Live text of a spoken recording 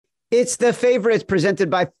It's the favorites presented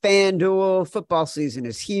by FanDuel. Football season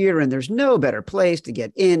is here, and there's no better place to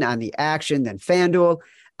get in on the action than FanDuel.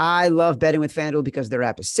 I love betting with FanDuel because their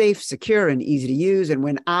app is safe, secure, and easy to use. And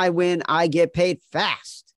when I win, I get paid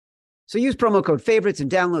fast. So use promo code favorites and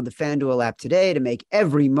download the FanDuel app today to make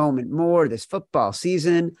every moment more this football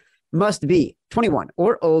season. Must be 21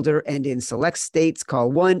 or older and in select states. Call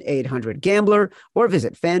 1-800-GAMBLER or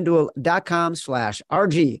visit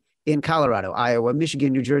FanDuel.com/RG. In Colorado, Iowa,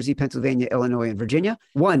 Michigan, New Jersey, Pennsylvania, Illinois, and Virginia.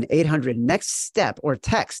 1-800-NEXT-STEP or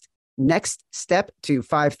text NEXT STEP to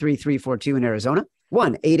 53342 in Arizona.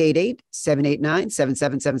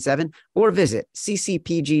 1-888-789-7777 or visit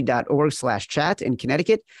ccpg.org/chat in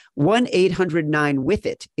Connecticut.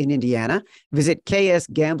 1-800-9-WITH-IT in Indiana. Visit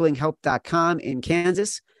ksgamblinghelp.com in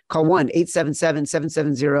Kansas. Call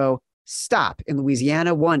 1-877-770-STOP in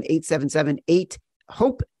Louisiana.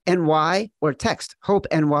 1-877-8-HOPE-NY or text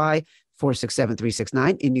HOPE-NY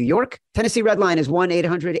 467-369 in New York. Tennessee Red Line is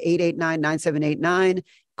 1-800-889-9789.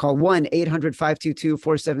 Call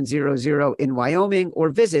 1-800-522-4700 in Wyoming or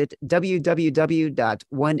visit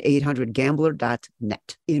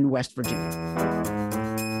www.1800gambler.net in West Virginia.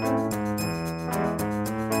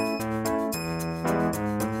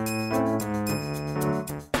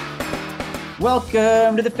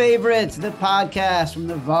 Welcome to The Favorites, the podcast from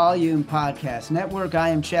the Volume Podcast Network. I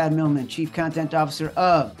am Chad Millman, Chief Content Officer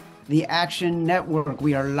of the Action Network.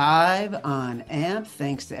 We are live on AMP.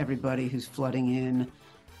 Thanks to everybody who's flooding in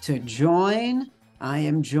to join. I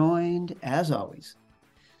am joined, as always,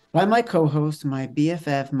 by my co-host, my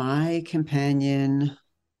BFF, my companion,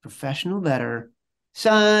 professional bettor,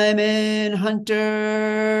 Simon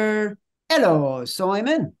Hunter. Hello,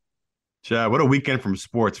 Simon. Chad, what a weekend from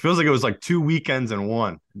sports. Feels like it was like 2 weekends in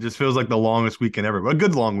one. It just feels like the longest weekend ever. A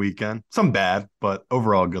good long weekend. Some bad, but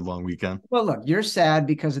overall a good long weekend. Well, look, you're sad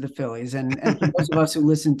because of the Phillies. And for those of us who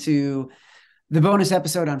listened to the bonus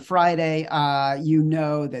episode on Friday, you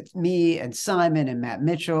know that me and Simon and Matt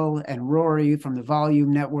Mitchell and Rory from the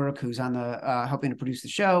Volume Network, who's on the helping to produce the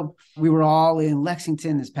show, we were all in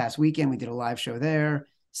Lexington this past weekend. We did a live show there.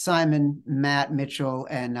 Simon, Matt Mitchell,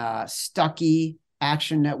 and Stuckey,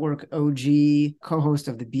 Action Network OG, co-host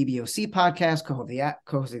of the BBOC podcast,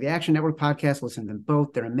 co-host of the Action Network podcast. Listen to them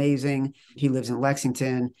both. They're amazing. He lives in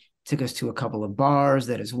Lexington. Took us to a couple of bars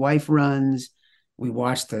that his wife runs. We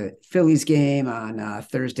watched the Phillies game on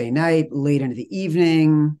Thursday night, late into the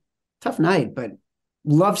evening. Tough night, but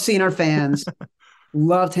loved seeing our fans.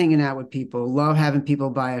 Loved hanging out with people. Love having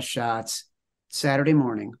people buy us shots. Saturday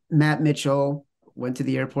morning, Matt Mitchell went to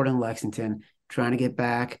the airport in Lexington, trying to get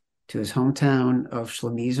back to his hometown of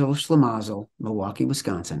Schlemazel, Milwaukee,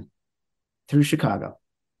 Wisconsin, through Chicago.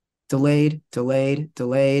 Delayed.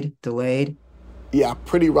 Yeah,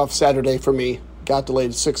 pretty rough Saturday for me. Got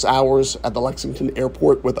delayed 6 hours at the Lexington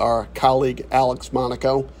airport with our colleague Alex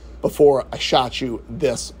Monaco before I shot you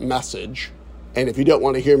this message. And if you don't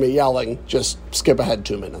want to hear me yelling, just skip ahead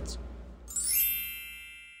 2 minutes.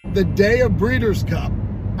 The day of Breeders' Cup.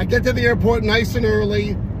 I get to the airport nice and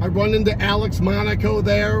early. I run into Alex Monaco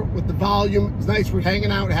there with the Volume. It's nice. We're hanging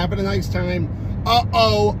out, having a nice time.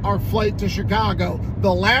 Our flight to Chicago.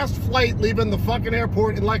 The last flight leaving the fucking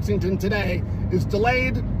airport in Lexington today is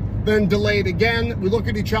delayed, then delayed again. We look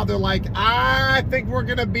at each other like, I think we're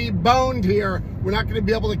going to be boned here. We're not going to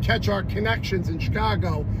be able to catch our connections in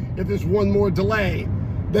Chicago if there's one more delay.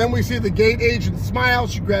 Then we see the gate agent smile.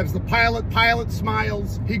 She grabs the pilot. Pilot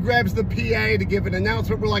smiles. He grabs the PA to give an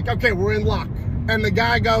announcement. We're like, okay, we're in luck. And the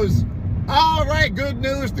guy goes, all right, good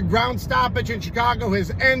news. The ground stoppage in Chicago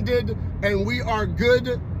has ended, and we are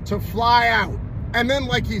good to fly out. And then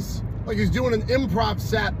like he's doing an improv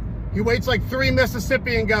set, he waits like 3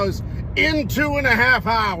 Mississippi and goes, in 2.5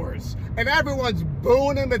 hours. And everyone's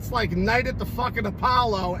booing him. It's like night at the fucking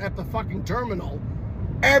Apollo at the fucking terminal.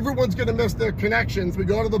 Everyone's going to miss their connections. We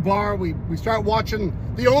go to the bar. We start watching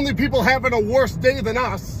the only people having a worse day than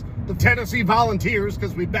us, the Tennessee Volunteers,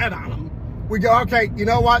 because we bet on them. We go, okay, you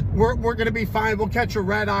know what? We're going to be fine. We'll catch a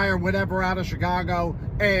red eye or whatever out of Chicago.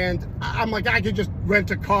 And I'm like, I could just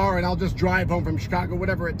rent a car and I'll just drive home from Chicago,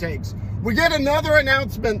 whatever it takes. We get another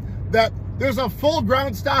announcement that there's a full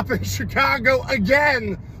ground stop in Chicago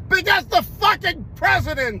again because the fucking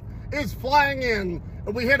president is flying in.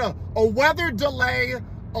 And we hit a weather delay,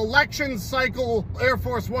 election cycle, Air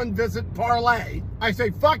Force One visit parlay. I say,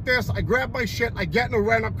 fuck this. I grab my shit. I get in a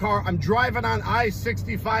rental car. I'm driving on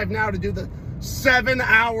I-65 now to do the 7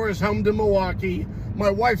 hours home to Milwaukee.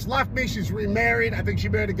 My wife's left me. She's remarried. I think she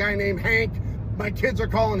married a guy named Hank. My kids are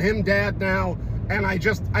calling him dad now. And I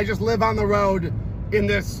just live on the road in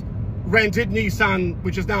this rented Nissan,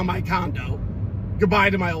 which is now my condo.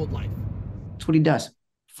 Goodbye to my old life. That's what he does.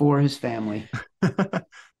 for his family.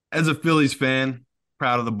 As a Phillies fan,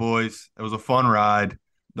 proud of the boys. It was a fun ride.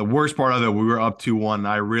 The worst part of it, we were up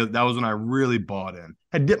 2-1. That was when I really bought in.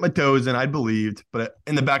 I dipped my toes in. I believed, but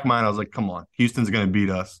in the back of my mind, I was like, "Come on, Houston's going to beat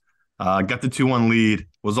us." Got the 2-1 lead.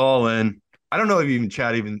 Was all in. I don't know if even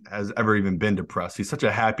Chad has ever been depressed. He's such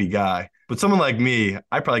a happy guy. But someone like me,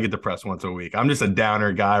 I probably get depressed once a week. I'm just a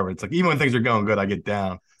downer guy where it's like even when things are going good, I get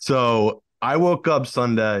down. So I woke up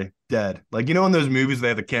Sunday dead. Like, you know, in those movies, they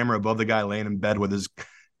have the camera above the guy laying in bed with his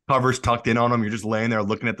covers tucked in on him. You're just laying there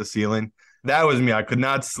looking at the ceiling. That was me. I could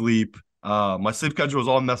not sleep. My sleep schedule was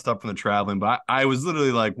all messed up from the traveling, but I was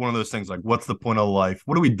literally like one of those things like, what's the point of life?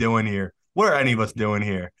 What are we doing here? What are any of us doing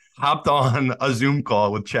here? Hopped on a Zoom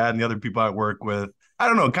call with Chad and the other people I work with. I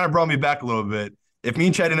don't know. It kind of brought me back a little bit. If me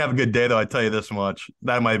and Chad didn't have a good day, though, I tell you this much,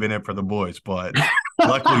 that might have been it for the boys. But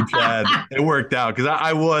luckily, Chad, it worked out because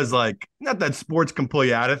I was like, not that sports can pull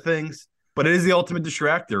you out of things, but it is the ultimate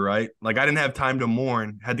distractor, right? Like I didn't have time to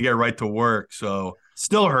mourn, had to get right to work. So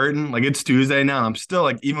still hurting. Like it's Tuesday now. And I'm still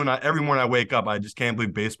like, every morning I wake up, I just can't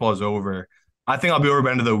believe baseball is over. I think I'll be over by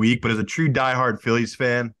the end of the week, but as a true diehard Phillies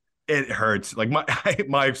fan, it hurts. Like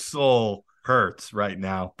my soul hurts right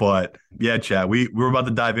now. But yeah, Chad, we were about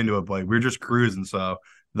to dive into it, but we're just cruising. So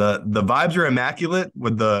the vibes are immaculate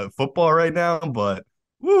with the football right now, but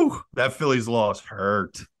woo, that Phillies loss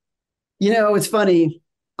hurt. You know, it's funny.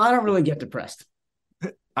 I don't really get depressed.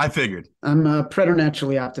 I figured. I'm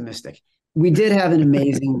preternaturally optimistic. We did have an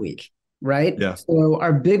amazing week, right? Yeah. So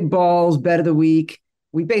our big balls bet of the week,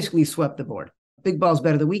 we basically swept the board. Big balls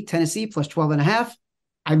bet of the week, Tennessee plus 12.5.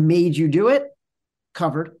 I made you do it.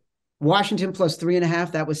 Covered. Washington plus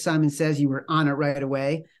 3.5. That was Simon Says. You were on it right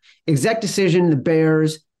away. Exec decision, the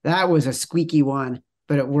Bears. That was a squeaky one,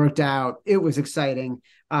 but it worked out. It was exciting.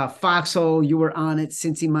 Foxhole, you were on it.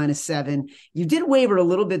 Cincy -7. You did waver a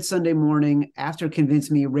little bit Sunday morning after convinced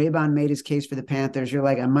me. Raybon made his case for the Panthers. You're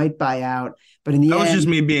like, I might buy out. But in the end, that was just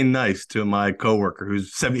me being nice to my coworker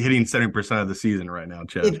who's hitting 70% of the season right now,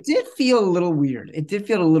 Chad. It did feel a little weird.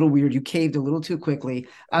 You caved a little too quickly.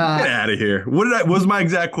 Get out of here. What was my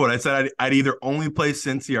exact quote? I said I'd either only play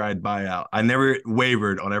Cincy or I'd buy out. I never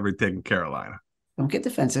wavered on ever taking Carolina. Don't get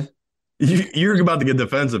defensive. You're about to get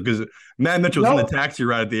defensive because Matt Mitchell's in the taxi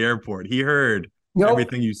ride at the airport. He heard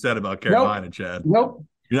everything you said about Carolina, Chad. Nope.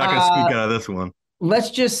 You're not going to speak out of this one.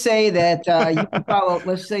 Let's just say that you can follow.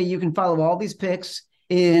 Let's say you can follow all these picks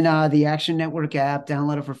in the Action Network app.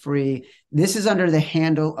 Download it for free. This is under the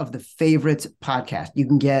handle of the Favorites podcast. You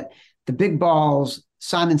can get the big balls.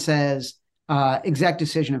 Simon Says, Exec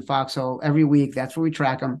Decision, and Foxhole every week. That's where we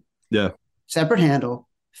track them. Yeah. Separate handle.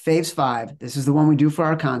 Faves 5. This is the one we do for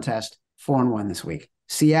our contest. 4-1 this week.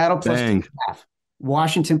 Seattle plus 2.5.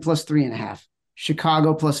 Washington plus 3.5.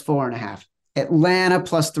 Chicago plus 4.5. Atlanta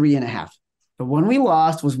plus 3.5. The one we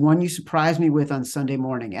lost was one you surprised me with on Sunday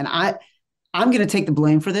morning. And I'm going to take the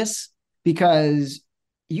blame for this because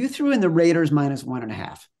you threw in the Raiders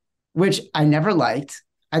 -1.5, which I never liked.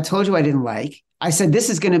 I told you I didn't like. I said,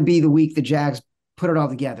 this is going to be the week the Jags put it all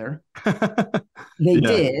together. They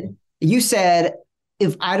did. You said,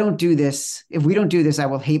 if we don't do this, I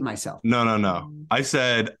will hate myself. No. I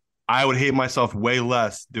said I would hate myself way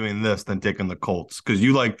less doing this than taking the Colts because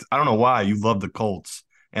I don't know why you love the Colts.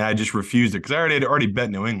 And I just refused it because I had already bet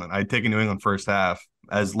New England. I had taken New England first half,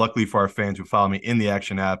 as luckily for our fans who follow me in the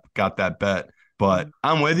Action app, got that bet. But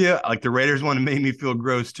I'm with you. Like the Raiders one made me feel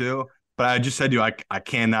gross too. But I just said to you, I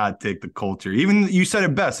cannot take the Colts here. Even you said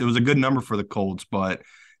it best. It was a good number for the Colts, but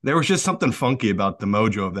there was just something funky about the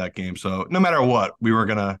mojo of that game. So no matter what, we were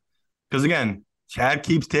going to – because, again, Chad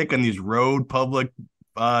keeps taking these road public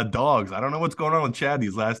dogs. I don't know what's going on with Chad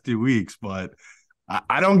these last 2 weeks, but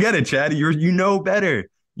I don't get it, Chad. You know better.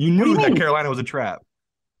 You knew that Carolina was a trap.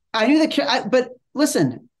 I knew that, but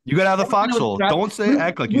listen. You got out of the foxhole. Don't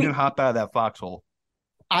act like you didn't hop out of that foxhole.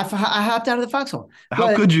 I hopped out of the foxhole.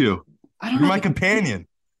 How could you? I don't You're know. my companion.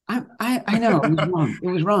 I know. It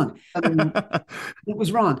was wrong. It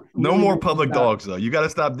was wrong. No more public dogs, though. You got to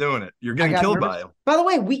stop doing it. You're getting killed by them. By the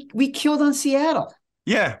way, we killed on Seattle.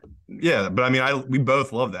 Yeah. But I mean, we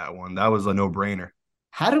both love that one. That was a no-brainer.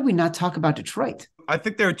 How did we not talk about Detroit? I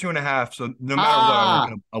think they were 2.5. So no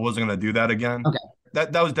matter what, I wasn't going to do that again. Okay.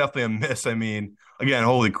 That was definitely a miss. I mean, again,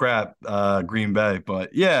 holy crap, Green Bay.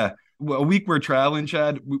 But yeah, a week we're traveling,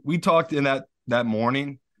 Chad. We talked in that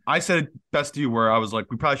morning. I said it best to you where I was like,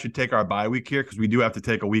 we probably should take our bye week here because we do have to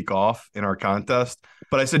take a week off in our contest.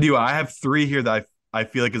 But I said to you, I have 3 here that I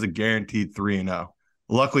feel like is a guaranteed 3-0.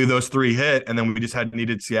 Luckily, those 3 hit, and then we just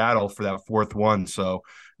needed Seattle for that 4th one. So,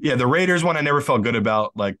 yeah, the Raiders one I never felt good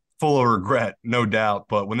about, like full of regret, no doubt.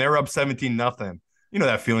 But when they were up 17-0, You know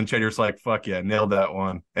that feeling, Chad. You're just like, fuck yeah, nailed that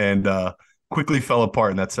one. And quickly fell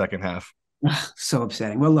apart in that second half. So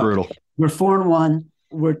upsetting. Well, look, Brutal. we're 4-1.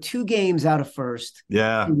 We're 2 games out of first.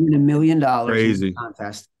 Yeah. We win $1 million in Crazy. the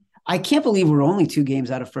contest. I can't believe we're only 2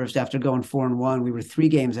 games out of first after going 4-1. We were 3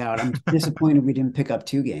 games out. I'm disappointed we didn't pick up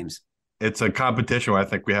 2 games. It's a competition where I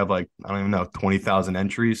think we have like, I don't even know, 20,000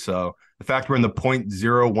 entries. So the fact we're in the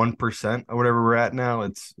 0.01% or whatever we're at now,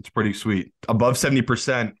 it's pretty sweet. Above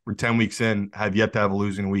 70%, we're 10 weeks in, have yet to have a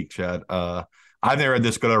losing week, Chad. I've never had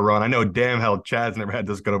this good of a run. I know damn hell Chad's never had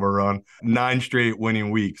this good of a run. 9 straight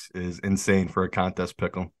winning weeks is insane for a contest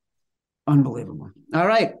pick'em. Unbelievable. All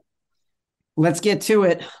right. Let's get to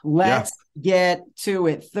it. Let's get to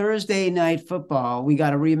it. Thursday night football. We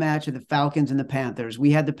got a rematch of the Falcons and the Panthers.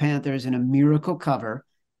 We had the Panthers in a miracle cover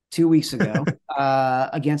 2 weeks ago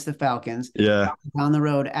against the Falcons. Yeah. On the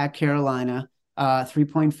road at Carolina,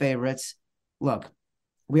 3-point favorites. Look,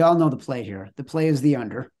 we all know the play here. The play is the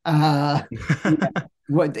under. Under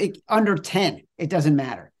 10, it doesn't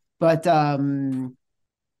matter. But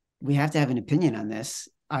we have to have an opinion on this,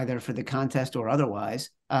 either for the contest or otherwise.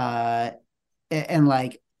 And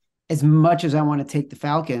like, as much as I want to take the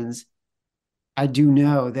Falcons, I do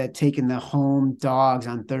know that taking the home dogs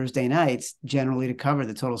on Thursday nights, generally to cover,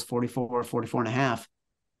 the total's 44 and a half.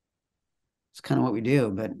 It's kind of what we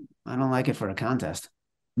do, but I don't like it for a contest.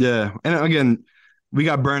 Yeah. And again, we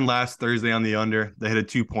got burned last Thursday on the under. They hit a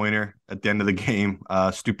 2-pointer at the end of the game.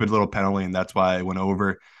 Stupid little penalty, and that's why it went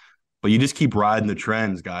over. But you just keep riding the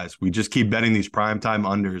trends, guys. We just keep betting these primetime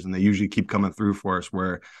unders, and they usually keep coming through for us,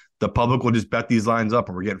 where the public will just bet these lines up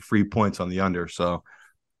and we're getting free points on the under. So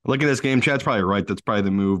look at this game. Chad's probably right. That's probably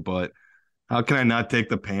the move. But how can I not take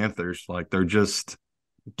the Panthers? Like, they're just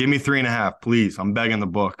 – give me 3.5, please. I'm begging the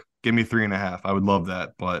book. Give me 3.5. I would love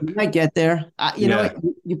that. But you might get there. You know what?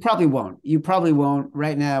 You probably won't. You probably won't.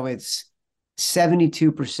 Right now, it's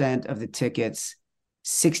 72% of the tickets,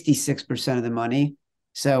 66% of the money.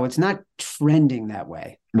 So it's not trending that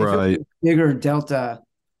way. Right. Bigger delta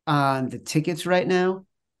on the tickets right now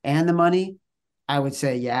and the money, I would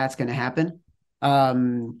say, yeah, it's going to happen. I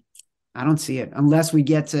don't see it unless we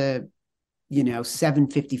get to,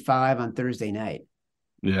 7:55 on Thursday night.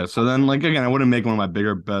 Yeah. So then, like, again, I wouldn't make one of my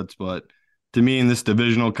bigger bets, but to me, in this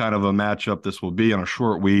divisional kind of a matchup, this will be on a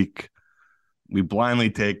short week. We blindly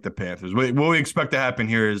take the Panthers. What we expect to happen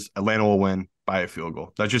here is Atlanta will win by a field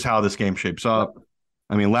goal. That's just how this game shapes up.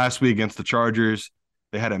 I mean, last week against the Chargers,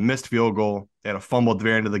 they had a missed field goal. They had a fumble at the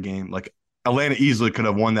very end of the game. Like, Atlanta easily could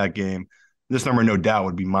have won that game. This number, no doubt,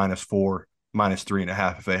 would be -4,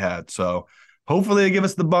 -3.5 if they had. So hopefully they give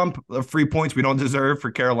us the bump of free points we don't deserve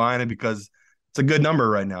for Carolina, because it's a good number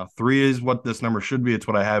right now. 3 is what this number should be. It's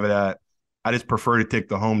what I have it at. I just prefer to take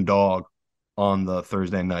the home dog on the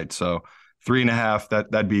Thursday night. So 3.5,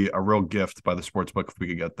 that'd be a real gift by the sportsbook if we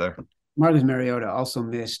could get there. Marcus Mariota also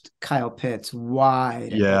missed Kyle Pitts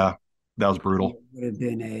wide. Yeah, that was brutal. It would have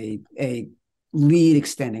been a lead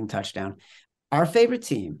extending touchdown. Our favorite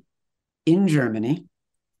team in Germany,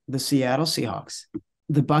 the Seattle Seahawks.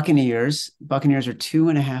 The Buccaneers are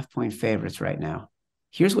 2.5-point favorites right now.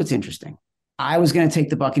 Here's what's interesting. I was going to take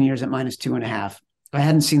the Buccaneers at -2.5. I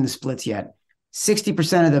hadn't seen the splits yet.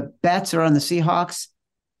 60% of the bets are on the Seahawks.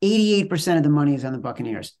 88% of the money is on the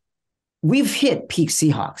Buccaneers. We've hit peak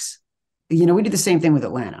Seahawks. We did the same thing with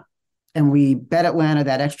Atlanta. And we bet Atlanta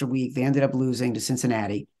that extra week. They ended up losing to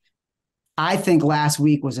Cincinnati. I think last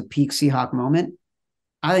week was a peak Seahawk moment.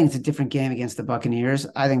 I think it's a different game against the Buccaneers.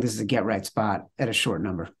 I think this is a get-right spot at a short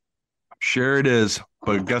number. Sure it is.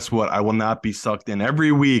 But guess what? I will not be sucked in.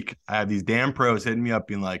 Every week, I have these damn pros hitting me up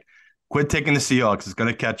being like, quit taking the Seahawks. It's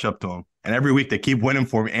going to catch up to them. And every week, they keep winning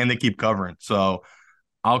for me, and they keep covering. So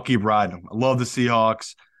I'll keep riding them. I love the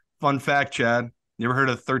Seahawks. Fun fact, Chad, you ever heard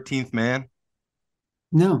of 13th Man?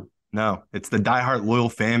 No. No, it's the diehard loyal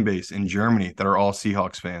fan base in Germany that are all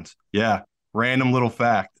Seahawks fans. Yeah, random little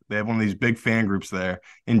fact. They have one of these big fan groups there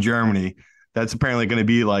in Germany. That's apparently going to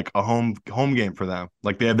be like a home game for them.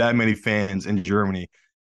 Like, they have that many fans in Germany.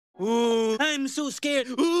 Ooh, I'm so scared.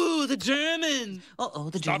 Ooh, the Germans. Uh-oh,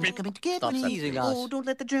 the Germans are coming to get me. Teasing us. Oh, don't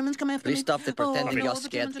let the Germans come after me. Please stop the pretending you're the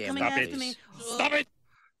scared Germans are game. coming after me. Stop it.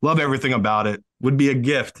 Love everything about it. Would be a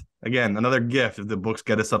gift. Again, another gift if the books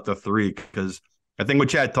get us up to 3, because I think what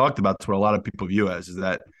Chad talked about is what a lot of people view as is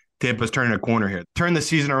that Tampa's turning a corner here. Turn the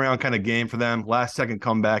season around kind of game for them. Last second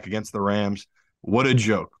comeback against the Rams. What a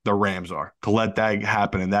joke the Rams are to let that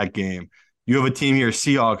happen in that game. You have a team here,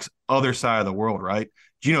 Seahawks, other side of the world, right?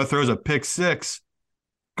 Geno throws a pick 6,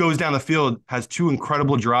 goes down the field, has 2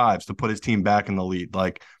 incredible drives to put his team back in the lead.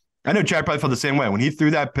 Like, I know Chad probably felt the same way. When he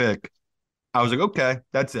threw that pick, I was like, okay,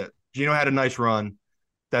 that's it. Geno had a nice run.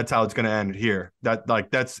 that's how it's going to end here.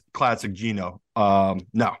 That's classic Geno.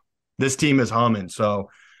 No, this team is humming. So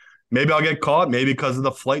maybe I'll get caught, maybe because of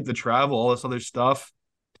the flight, the travel, all this other stuff.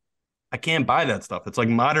 I can't buy that stuff. It's like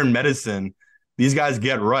modern medicine. These guys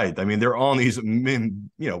get right. I mean, they're on these,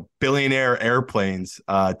 billionaire airplanes,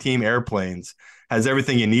 team airplanes, has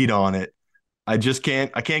everything you need on it. I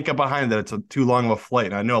can't get behind that. It's too long of a flight.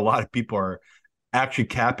 And I know a lot of people are actually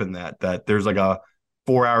capping that there's like a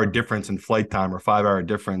 4-hour difference in flight time or 5-hour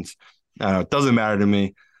difference. I don't know. It doesn't matter to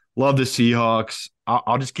me. Love the Seahawks.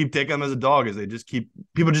 I'll just keep taking them as a dog as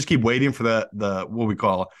people just keep waiting for the what we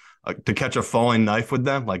call to catch a falling knife with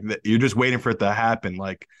them. Like you're just waiting for it to happen.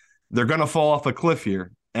 Like they're going to fall off a cliff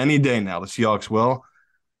here any day now. The Seahawks will.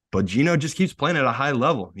 But Geno just keeps playing at a high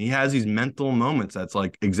level. He has these mental moments. That's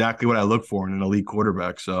like exactly what I look for in an elite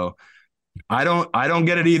quarterback. So I don't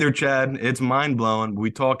get it either, Chad. It's mind-blowing.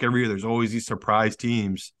 We talk every year. There's always these surprise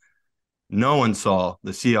teams. No one saw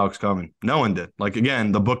the Seahawks coming. No one did. Like,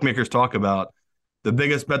 again, the bookmakers talk about the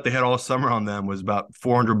biggest bet they had all summer on them was about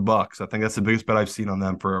 $400. I think that's the biggest bet I've seen on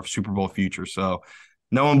them for a Super Bowl future. So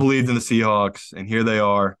no one believed in the Seahawks, and here they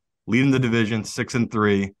are, leading the division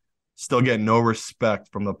 6-3. Still getting no respect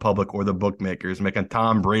from the public or the bookmakers, making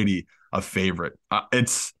Tom Brady a favorite.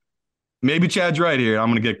 It's maybe Chad's right here. I'm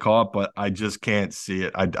going to get caught, but I just can't see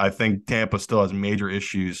it. I think Tampa still has major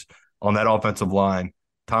issues on that offensive line.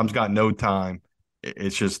 Tom's got no time.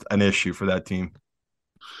 It's just an issue for that team.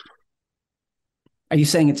 Are you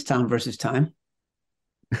saying it's Tom versus time?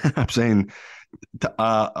 I'm saying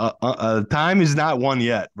time is not one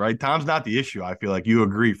yet, right? Tom's not the issue. I feel like you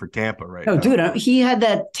agree for Tampa right now. Dude, he had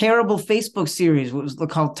that terrible Facebook series. What was it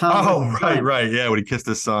called? Tom. Oh, right. Yeah, when he kissed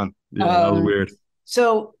his son. Yeah, that was weird.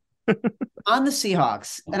 So on the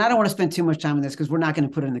Seahawks, and I don't want to spend too much time on this because we're not going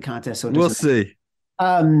to put it in the contest. So we'll see.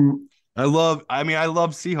 I love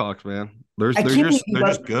Seahawks, man. They're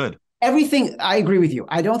just good. Everything, I agree with you.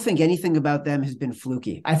 I don't think anything about them has been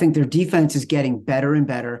fluky. I think their defense is getting better and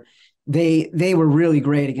better. They were really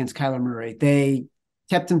great against Kyler Murray. They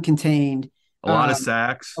kept him contained. A lot of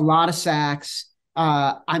sacks.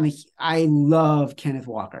 I love Kenneth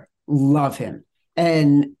Walker. Love him.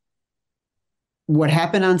 And what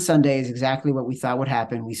happened on Sunday is exactly what we thought would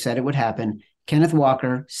happen. We said it would happen. Kenneth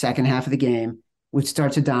Walker, second half of the game, would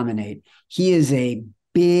start to dominate. He is a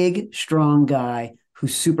big, strong guy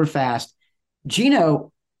who's super fast.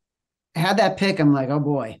 Geno had that pick. I'm like, oh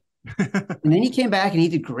boy. And then he came back and he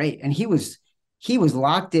did great. And he was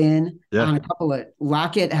locked in on a couple of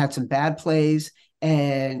Lockett had some bad plays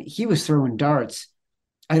and he was throwing darts.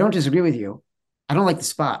 I don't disagree with you. I don't like the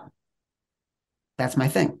spot. That's my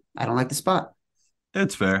thing. I don't like the spot.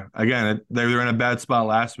 It's fair. Again, they were in a bad spot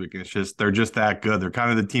last week. It's just they're just that good. They're kind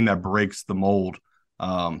of the team that breaks the mold.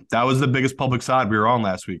 That was the biggest public side we were on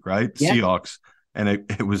last week, right? Yeah. Seahawks. And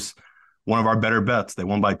it was one of our better bets. They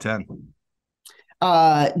won by 10.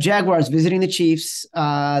 Jaguars visiting the Chiefs.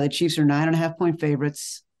 The Chiefs are 9.5-point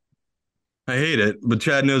favorites. I hate it, but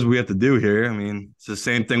Chad knows what we have to do here. I mean, it's the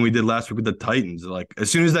same thing we did last week with the Titans. Like,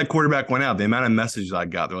 as soon as that quarterback went out, the amount of messages I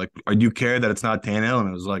got, they're like, "Do you care that it's not Tannehill?" And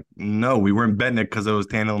it was like, no, we weren't betting it because it was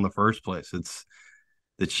Tannehill in the first place. It's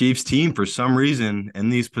the Chiefs team for some reason in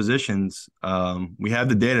these positions. We have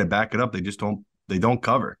the data to back it up. They don't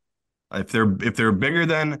cover. If they're bigger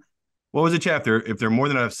than what was it, Chad? If they're more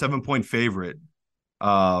than a 7-point favorite,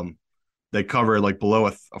 they cover like below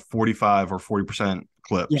a 45 or 40%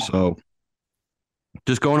 clip. Yeah. So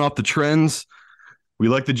just going off the trends, we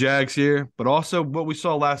like the Jags here, but also what we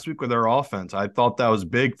saw last week with their offense. I thought that was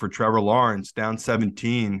big for Trevor Lawrence, down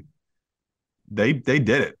 17. They did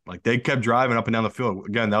it. Like they kept driving up and down the field.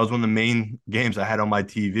 Again, that was one of the main games I had on my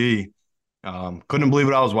TV. Couldn't believe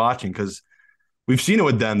what I was watching because we've seen it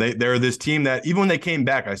with them. They're this team that even when they came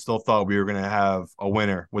back, I still thought we were going to have a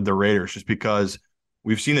winner with the Raiders just because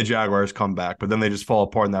we've seen the Jaguars come back, but then they just fall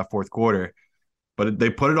apart in that fourth quarter. But they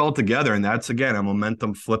put it all together, and that's, again, a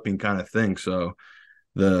momentum flipping kind of thing. So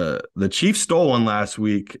the Chiefs stole one last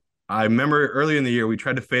week. I remember early in the year we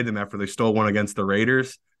tried to fade them after they stole one against the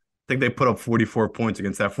Raiders. I think they put up 44 points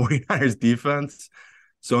against that 49ers defense.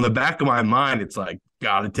 So in the back of my mind, it's like,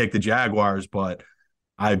 got to take the Jaguars, but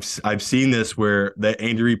I've seen this where the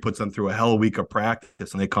Andy Reid puts them through a hell of a week of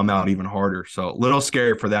practice and they come out even harder. So a little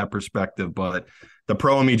scary for that perspective, but the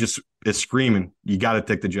pro in me just is screaming, you got to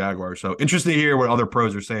take the Jaguars. So interesting to hear what other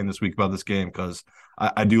pros are saying this week about this game because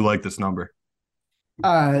I do like this number.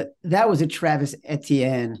 That was a Travis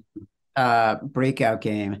Etienne breakout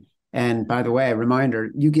game. And by the way,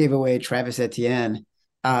 reminder, you gave away Travis Etienne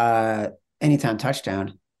anytime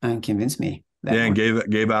touchdown and convinced me. And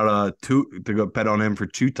gave out two to go bet on him for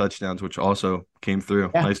 2 touchdowns, which also came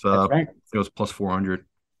through. Yeah, nice. Right. It was plus 400.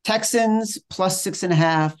 Texans plus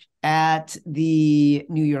 6.5 at the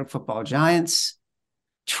New York Football Giants,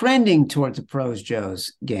 trending towards a pros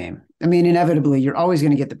Joe's game. I mean, inevitably, you're always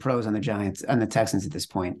going to get the pros on the Giants, on the Texans at this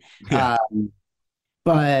point. Yeah.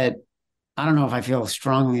 But I don't know if I feel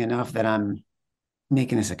strongly enough that I'm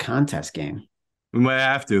making this a contest game. We might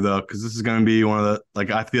have to, though, because this is going to be one of the, like,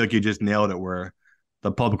 I feel like you just nailed it, where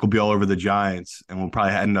the public will be all over the Giants and we'll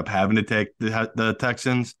probably end up having to take the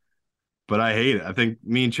Texans. But I hate it. I think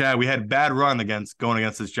me and Chad, we had a bad run going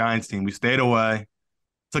against this Giants team. We stayed away,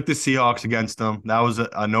 took the Seahawks against them. That was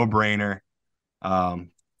a no-brainer.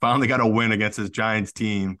 Finally got a win against this Giants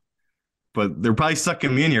team. But they're probably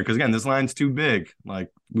sucking me in here because, again, this line's too big. Like,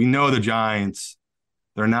 we know the Giants,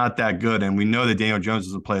 they're not that good, and we know that Daniel Jones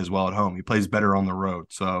doesn't play as well at home. He plays better on the road.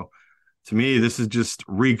 So, to me, this is just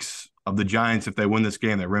reeks of the Giants. If they win this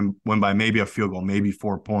game, they win by maybe a field goal, maybe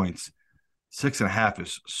 4 points. 6.5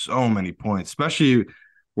 is so many points, especially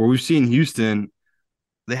where we've seen Houston.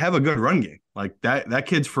 They have a good run game. Like, that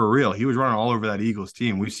kid's for real. He was running all over that Eagles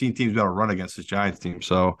team. We've seen teams be able to run against this Giants team.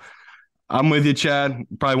 So, I'm with you, Chad.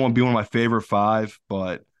 Probably won't be one of my favorite 5,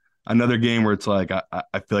 but another game where it's like I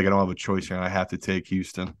feel like I don't have a choice here and I have to take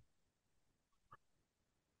Houston.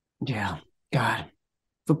 Yeah. God,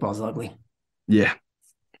 football's ugly. Yeah.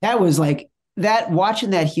 That was like that,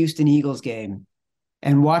 watching that Houston Eagles game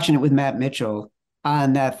and watching it with Matt Mitchell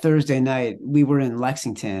on that Thursday night. We were in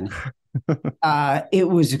Lexington. It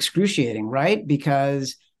was excruciating, right?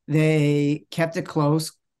 Because they kept it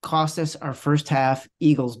close, cost us our first half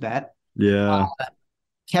Eagles bet. Yeah.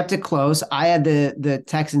 Kept it close. I had the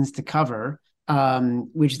Texans to cover,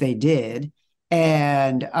 which they did.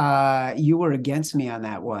 And you were against me on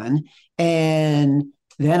that one. And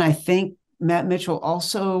then I think Matt Mitchell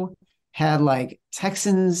also had like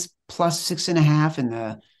Texans plus 6.5 in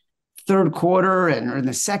the third quarter, or in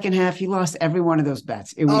the second half. He lost every one of those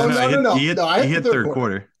bets. It was no. He hit third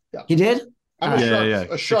quarter. Yeah. He did? Yeah.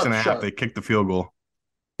 A sharp 6.5. sharp. They kicked the field goal.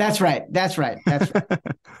 That's right.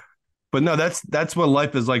 But no, that's what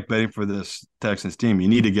life is like betting for this Texans team. You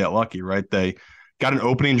need to get lucky, right? They got an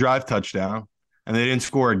opening drive touchdown, and they didn't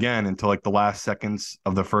score again until like the last seconds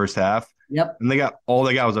of the first half. Yep. And all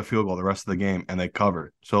they got was a field goal the rest of the game, and they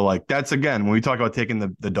covered. So, like, that's, again, when we talk about taking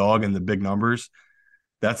the dog and the big numbers,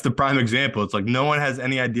 that's the prime example. It's like no one has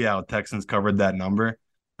any idea how Texans covered that number,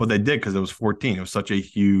 but they did because it was 14. It was such a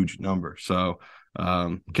huge number. So,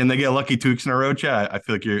 can they get lucky 2 weeks in a row, Chad? I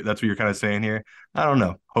feel like that's what you're kind of saying here. I don't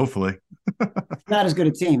know. Hopefully. Not as good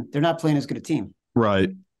a team. They're not playing as good a team.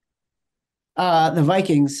 Right. The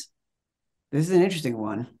Vikings, this is an interesting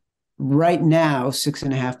one. Right now,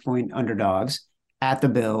 6.5 point underdogs at the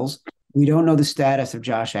Bills. We don't know the status of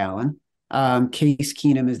Josh Allen. Case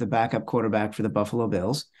Keenum is the backup quarterback for the Buffalo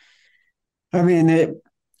Bills. I mean,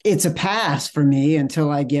 it's a pass for me until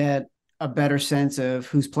I get a better sense of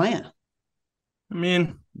who's playing. I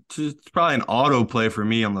mean, it's probably an auto play for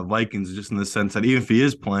me on the Vikings, just in the sense that even if he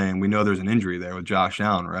is playing, we know there's an injury there with Josh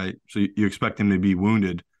Allen, right? So you expect him to be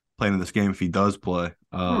wounded playing in this game if he does play.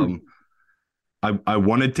 I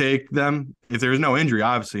want to take them. If there's no injury,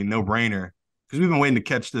 obviously, no brainer, because we've been waiting to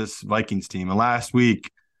catch this Vikings team. And last week,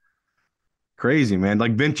 crazy, man.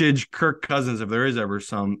 Like vintage Kirk Cousins, if there is ever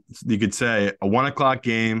some, you could say a 1 o'clock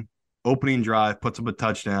game, opening drive, puts up a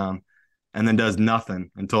touchdown, and then does nothing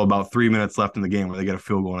until about 3 minutes left in the game where they get a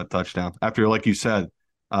field goal and a touchdown. After, like you said,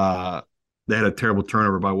 they had a terrible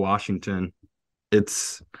turnover by Washington.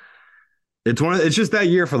 It's just that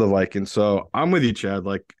year for the Vikings. So I'm with you, Chad.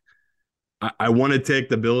 Like, I want to take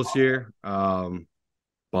the Bills here,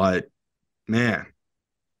 but man,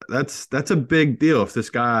 that's a big deal. If this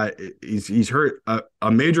guy he's hurt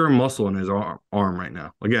a major muscle in his arm right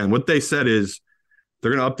now. Again, what they said is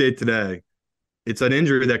they're going to update today. It's an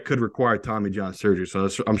injury that could require Tommy John surgery. So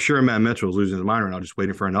I'm sure Matt Mitchell is losing his mind right now, just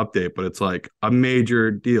waiting for an update. But it's like a major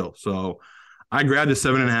deal. So I grabbed the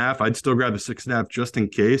 7.5. I'd still grab the 6.5 just in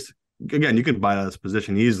case. Again, you can buy that as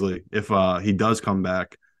position easily if he does come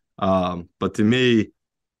back. But to me,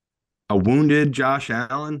 a wounded Josh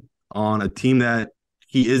Allen on a team that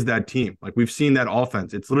he is that team. Like, we've seen that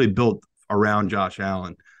offense. It's literally built around Josh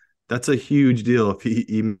Allen. That's a huge deal if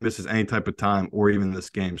he misses any type of time or even this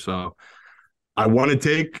game. So I want to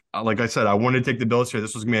take, like I said, the Bills here.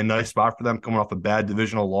 This was going to be a nice spot for them coming off a bad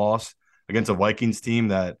divisional loss against a Vikings team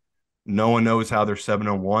that no one knows how they're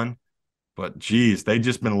 7-1. But, geez, they've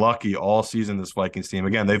just been lucky all season, this Vikings team.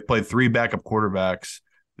 Again, they've played 3 backup quarterbacks.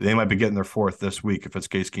 They might be getting their 4th this week if it's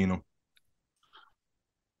Case Keenum.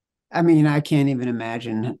 I mean, I can't even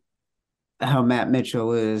imagine how Matt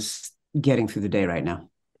Mitchell is getting through the day right now.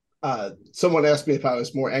 Someone asked me if I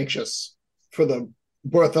was more anxious for the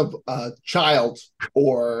birth of a child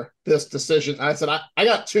or this decision. I said, I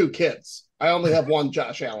got 2 kids. I only have one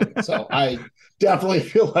Josh Allen. So I definitely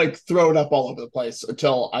feel like throwing up all over the place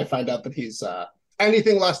until I find out that he's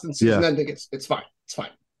anything less than season ending. It's fine. It's fine.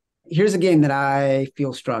 Here's a game that I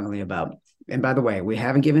feel strongly about. And by the way, we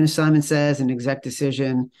haven't given a Simon Says, an exec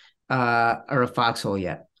decision, or a foxhole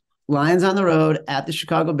yet. Lions on the road at the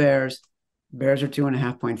Chicago Bears. Bears are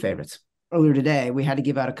 2.5-point favorites. Earlier today, we had to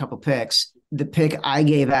give out a couple picks. The pick I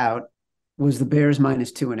gave out was the Bears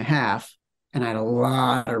minus 2.5, and I had a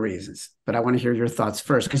lot of reasons. But I want to hear your thoughts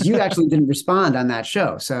first, because you actually didn't respond on that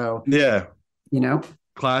show. So, yeah,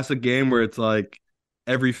 classic game where it's like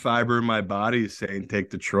every fiber in my body is saying take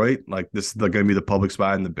Detroit. Like, this is going to be the public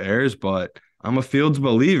spot in the Bears, but I'm a Fields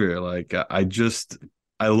believer. Like,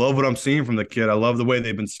 I love what I'm seeing from the kid. I love the way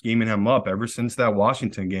they've been scheming him up ever since that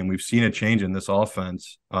Washington game. We've seen a change in this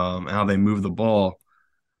offense, and how they move the ball.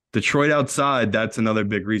 Detroit outside, that's another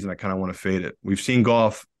big reason I kind of want to fade it. We've seen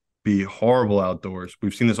Goff be horrible outdoors.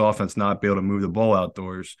 We've seen this offense not be able to move the ball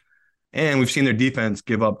outdoors. And we've seen their defense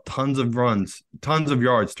give up tons of runs, tons of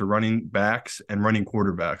yards to running backs and running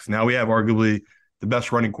quarterbacks. Now we have arguably the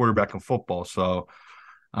best running quarterback in football. So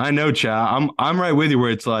I know, Chad, I'm right with you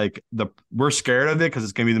where it's like we're scared of it because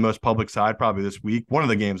it's going to be the most public side probably this week. One of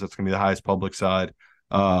the games that's going to be the highest public side.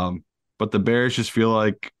 But the Bears just feel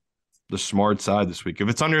like the smart side this week. If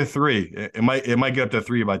it's under 3, it might get up to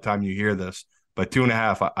 3 by the time you hear this. But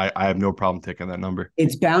 2.5, I have no problem taking that number.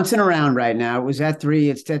 It's bouncing around right now. It was at 3.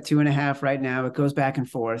 It's at 2.5 right now. It goes back and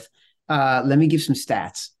forth. Let me give some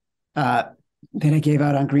stats that I gave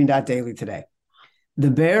out on Green Dot Daily today.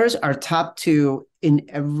 The Bears are top 2 in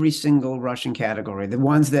every single rushing category. The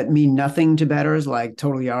ones that mean nothing to bettors, like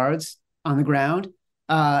total yards on the ground,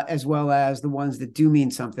 as well as the ones that do mean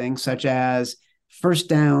something, such as first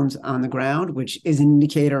downs on the ground, which is an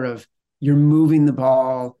indicator of you're moving the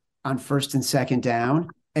ball on first and second down,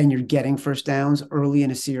 and you're getting first downs early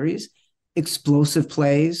in a series. Explosive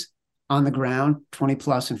plays on the ground, 20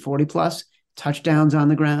 plus and 40 plus, touchdowns on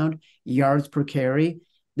the ground, yards per carry.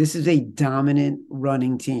 This is a dominant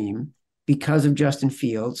running team because of Justin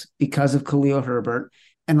Fields, because of Khalil Herbert.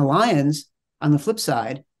 And the Lions, on the flip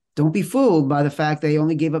side, don't be fooled by the fact they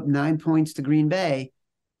only gave up 9 points to Green Bay.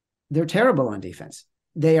 They're terrible on defense.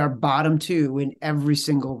 They are bottom 2 in every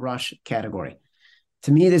single rush category.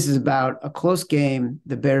 To me, this is about a close game.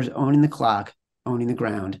 The Bears owning the clock, owning the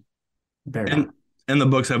ground. And the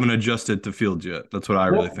books haven't adjusted to Fields yet. That's what I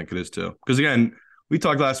really think it is too. Because again, we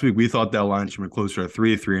talked last week. We thought that line should be closer to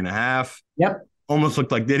 3, 3.5. Yep. Almost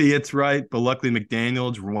looked like idiots, right? But luckily,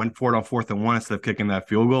 McDaniels went for it on 4th and 1 instead of kicking that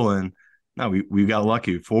field goal. And no, we got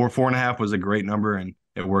lucky. 4.5 was a great number, and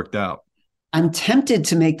it worked out. I'm tempted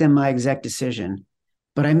to make them my exec decision,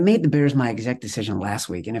 but I made the Bears my exec decision last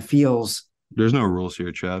week, and it feels... There's no rules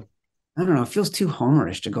here, Chad. I don't know. It feels too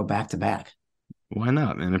homerish to go back to back. Why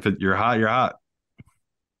not, man? If you're hot, you're hot.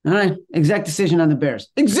 All right. Exec decision on the Bears.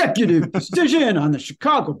 Executive decision on the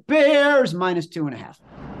Chicago Bears minus 2.5.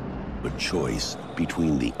 A choice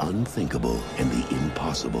between the unthinkable and the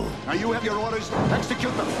impossible. Now you have your orders.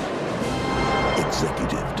 Execute them.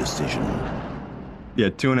 Executive decision. Yeah,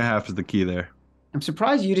 2.5 is the key there. I'm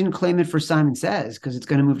surprised you didn't claim it for Simon Says, because it's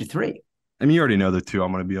going to move to 3. I mean, you already know the 2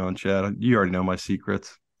 I'm going to be on, Chad. You already know my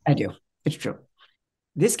secrets. I do. It's true.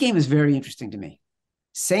 This game is very interesting to me.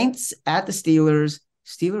 Saints at the Steelers.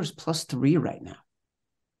 Steelers plus 3 right now.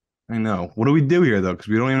 I know. What do we do here, though? Because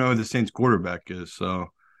we don't even know who the Saints quarterback is. So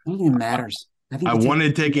I don't think it matters. I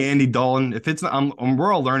wanted to take Andy Dalton. If it's not,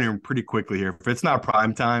 we're all learning pretty quickly here. If it's not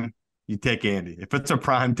prime time, you take Andy. If it's a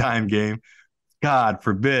prime time game, God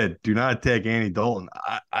forbid, do not take Andy Dalton.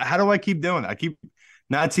 How do I keep doing it? I keep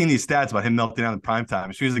not seeing these stats about him melting down in prime time.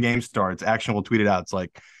 As soon as the game starts, Action will tweet it out. It's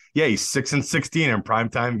like, yeah, he's 6-16 in prime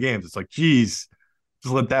time games. It's like, geez,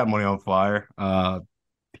 just let that money on fire.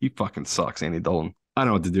 He fucking sucks, Andy Dalton. I don't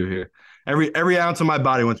know what to do here. Every ounce of my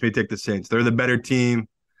body wants me to take the Saints. They're the better team.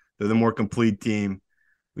 They're the more complete team.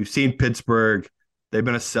 We've seen Pittsburgh. They've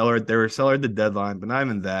been a seller. They were a seller at the deadline, but not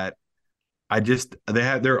even that.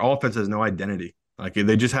 Their offense has no identity. Like,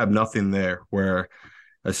 they just have nothing there. Where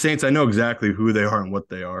the Saints, I know exactly who they are and what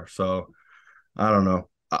they are. So I don't know.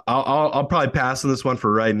 I'll probably pass on this one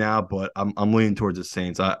for right now, but I'm leaning towards the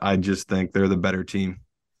Saints. I just think they're the better team.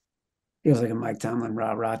 Feels like a Mike Tomlin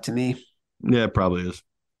rah-rah to me. Yeah, it probably is.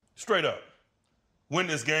 Straight up. Win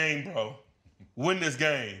this game, bro. Win this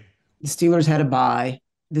game. The Steelers had a bye.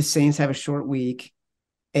 The Saints have a short week,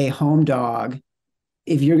 a home dog.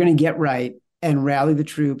 If you're going to get right and rally the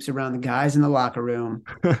troops around the guys in the locker room,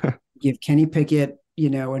 give Kenny Pickett,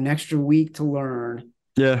 an extra week to learn.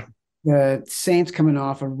 Yeah. The Saints coming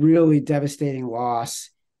off a really devastating loss.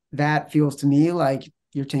 That feels to me like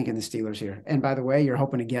you're tanking the Steelers here. And by the way, you're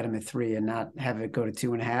hoping to get them at 3 and not have it go to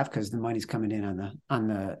 2.5 because the money's coming in on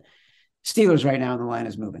the Steelers right now and the line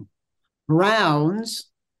is moving. Browns,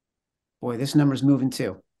 boy, this number's moving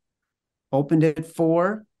too. Opened at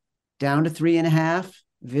 4, down to 3.5,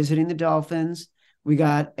 visiting the Dolphins. We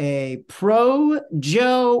got a Pro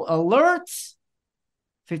Joe alert.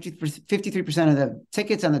 53% of the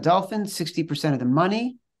tickets on the Dolphins, 60% of the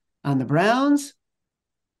money on the Browns.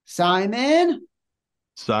 Simon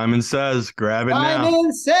says, grab it now.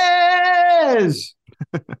 Simon says.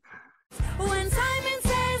 When Simon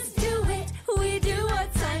says do it, we do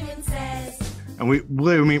what Simon says. And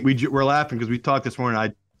we're laughing because we talked this morning.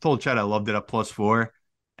 I told Chad I loved it at +4,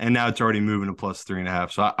 and now it's already moving to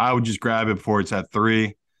 +3.5. So I would just grab it before it's at 3.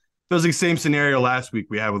 It was the same scenario last week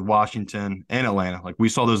we had with Washington and Atlanta. Like we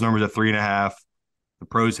saw those numbers at 3.5. The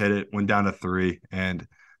pros hit it, went down to 3, and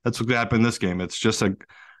that's what happened in this game. It's just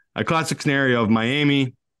a classic scenario of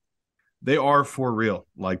Miami. They are for real.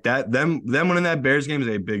 Like that, them winning that Bears game is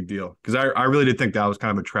a big deal because I really did think that was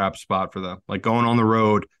kind of a trap spot for them. Like going on the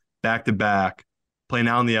road, back to back, playing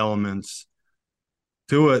out in the elements.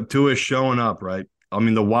 Tua showing up, right? I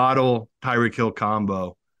mean, the Waddle Tyreek Hill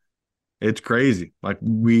combo, it's crazy. Like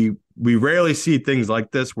we rarely see things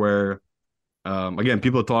like this where, again,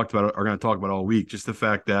 people are going to talk about all week. Just the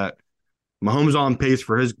fact that Mahomes on pace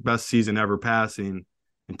for his best season ever passing,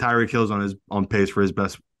 and Tyreek Hill's on pace for his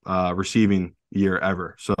best receiving year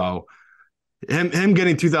ever. So him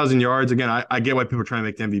getting 2,000 yards, again, I get why people are trying to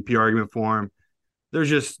make the MVP argument for him.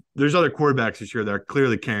 There's other quarterbacks this year that are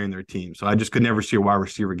clearly carrying their team. So I just could never see a wide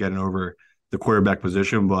receiver getting over the quarterback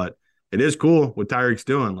position. But it is cool what Tyreek's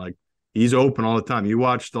doing. Like he's open all the time. You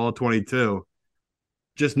watched all 22,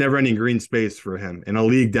 just never ending green space for him in a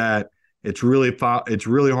league that it's really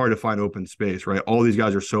hard to find open space, right? All these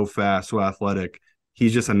guys are so fast, so athletic.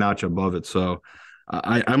 He's just a notch above it. So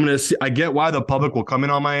I'm gonna see. I get why the public will come in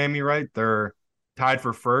on Miami, right? They're tied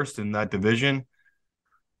for first in that division,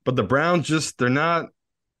 but the Browns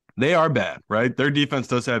they are bad, right? Their defense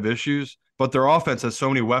does have issues, but their offense has so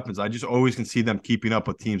many weapons. I just always can see them keeping up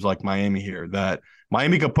with teams like Miami here. That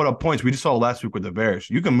Miami can put up points. We just saw last week with the Bears.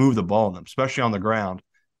 You can move the ball on them, especially on the ground.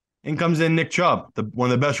 In comes in Nick Chubb, one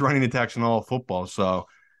of the best running attacks in all of football. So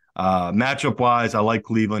matchup wise, I like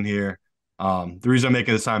Cleveland here. The reason I'm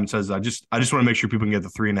making this, Simon says, I just want to make sure people can get the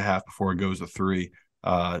 3.5 before it goes to 3.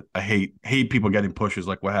 I hate people getting pushes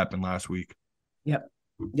like what happened last week. Yep.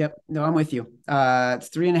 No, I'm with you. It's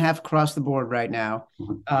 3.5 across the board right now.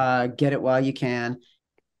 Get it while you can.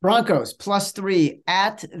 Broncos +3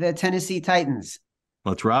 at the Tennessee Titans.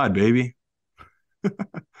 Let's ride, baby.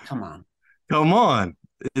 Come on.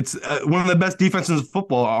 It's one of the best defenses in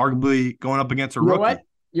football, arguably going up against a rookie. What?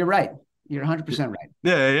 You're right. You're 100% right.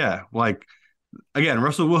 Yeah. Like, again,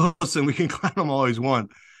 Russell Wilson, we can clown him all he's won.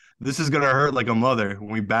 This is going to hurt like a mother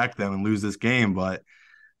when we back them and lose this game, but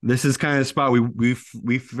this is kind of the spot we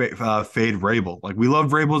fade Vrabel. Like, we love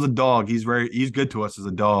Vrabel as a dog. He's good to us as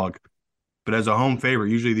a dog, but as a home favorite,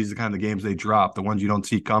 usually these are the kind of games they drop, the ones you don't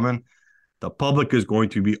see coming. The public is going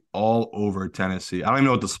to be all over Tennessee. I don't even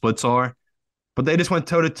know what the splits are, but they just went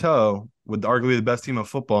toe-to-toe with arguably the best team of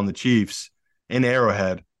football in the Chiefs in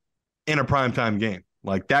Arrowhead in a primetime game.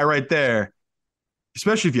 Like that right there,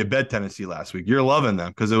 especially if you bet Tennessee last week, you're loving them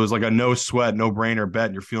because it was like a no-sweat, no-brainer bet,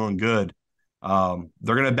 and you're feeling good.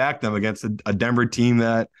 They're going to back them against a Denver team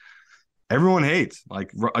that everyone hates.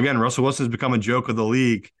 Like, again, Russell Wilson has become a joke of the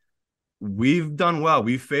league. We've done well.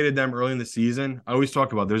 We've faded them early in the season. I always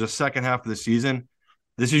talk about there's a second half of the season.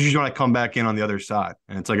 This is usually when I come back in on the other side.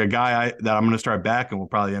 And it's like a guy that I'm going to start backing will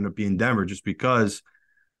probably end up being Denver just because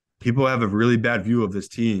people have a really bad view of this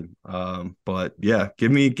team. But, yeah,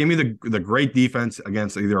 give me the great defense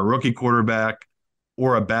against either a rookie quarterback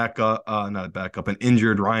or an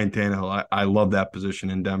injured Ryan Tannehill. I love that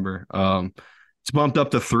position in Denver. It's bumped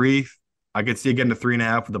up to 3. I could see it getting to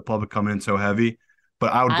 3.5 with the public coming in so heavy.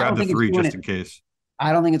 But I would grab the 3 just in case.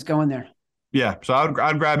 I don't think it's going there. Yeah, so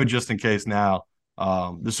I'd grab it just in case now.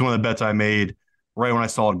 This is one of the bets I made right when I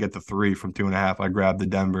saw it get to 3 from 2.5. I grabbed the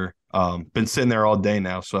Denver. Been sitting there all day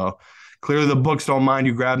now, so clearly the books don't mind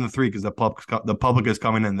you grabbing the 3 because the public is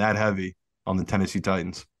coming in that heavy on the Tennessee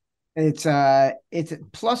Titans. It's +3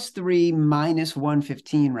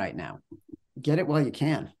 -115 right now. Get it while you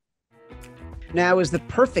can. Now is the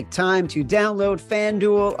perfect time to download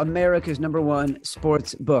FanDuel, America's #1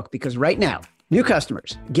 sports book, because right now, new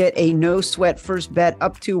customers get a no-sweat first bet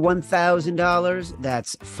up to $1,000.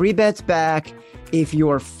 That's free bets back if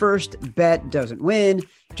your first bet doesn't win.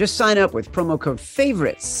 Just sign up with promo code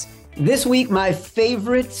FAVORITES This week, my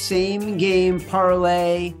favorite same game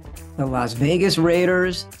parlay, the Las Vegas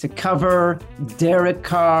Raiders to cover Derek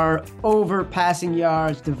Carr over passing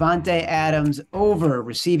yards, Devontae Adams over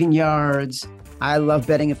receiving yards. I love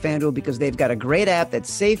betting at FanDuel because they've got a great app that's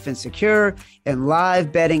safe and secure and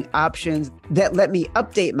live betting options that let me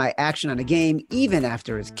update my action on a game even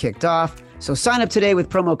after it's kicked off. So sign up today with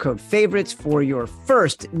promo code FAVORITES for your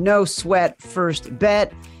first no sweat first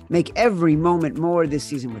bet. Make every moment more this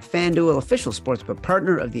season with FanDuel, official sportsbook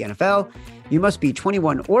partner of the NFL. You must be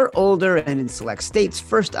 21 or older and in select states.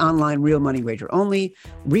 First online real money wager only.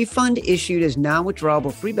 Refund issued as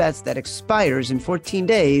non-withdrawable free bets that expires in 14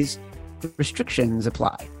 days. Restrictions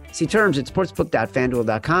apply. See terms at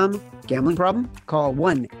sportsbook.fanduel.com. Gambling problem? Call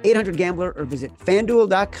 1-800-GAMBLER or visit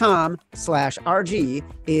fanduel.com/RG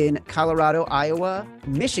in Colorado, Iowa,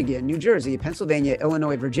 Michigan, New Jersey, Pennsylvania,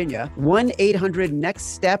 Illinois, Virginia.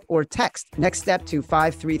 1-800-NEXT-STEP or text NEXT STEP to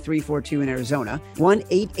 53342 in Arizona.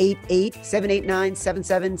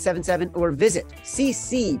 1-888-789-7777 or visit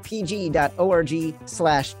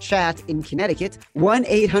ccpg.org/chat in Connecticut.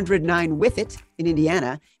 1-800-9-WITH-IT in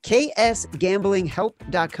Indiana.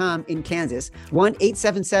 ksgamblinghelp.com in Kansas.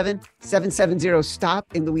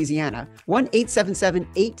 1-877-770-STOP in Louisiana.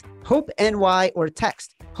 1-877-8-HOPE-NY or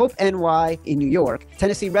text HOPE-NY in New York.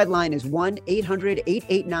 Tennessee Red Line is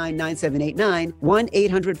 1-800-889-9789,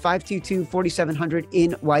 1-800-522-4700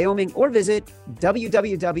 in Wyoming, or visit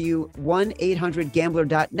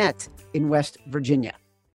www.1800gambler.net in West Virginia.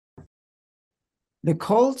 The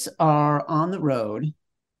Colts are on the road,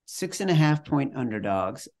 6.5-point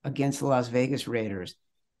underdogs against the Las Vegas Raiders.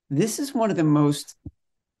 This is one of the most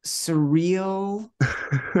surreal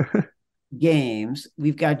games.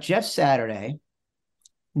 We've got Jeff Saturday,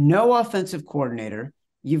 no offensive coordinator.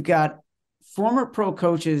 You've got former pro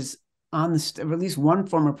coaches on the or at least one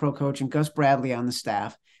former pro coach and Gus Bradley on the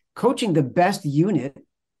staff, coaching the best unit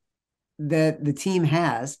that the team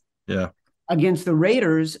has. Yeah. Against the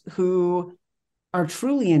Raiders, who are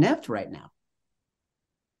truly inept right now.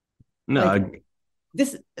 No, like,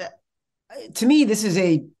 this to me, this is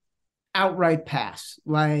a outright pass.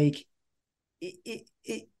 Like it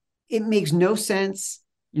makes no sense.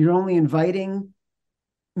 You're only inviting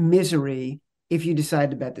misery if you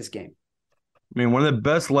decide to bet this game. I mean, one of the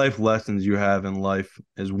best life lessons you have in life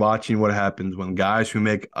is watching what happens when guys who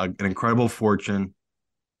make an incredible fortune,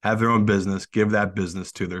 have their own business, give that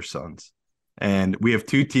business to their sons. And we have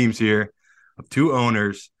two teams here of two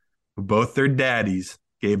owners who both their daddies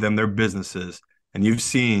gave them their businesses. And you've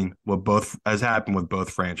seen what both has happened with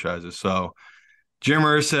both franchises. So Jim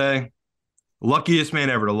Irsay, luckiest man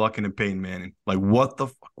ever to luck into Peyton Manning. Like, what the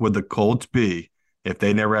fuck would the Colts be if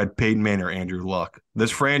they never had Peyton Manning or Andrew Luck?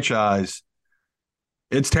 This franchise,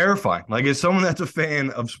 it's terrifying. Like, as someone that's a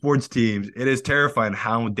fan of sports teams, it is terrifying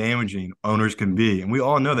how damaging owners can be. And we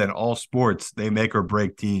all know that in all sports, they make or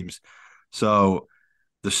break teams. So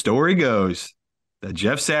the story goes that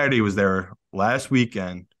Jeff Saturday was there last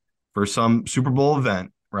weekend for some Super Bowl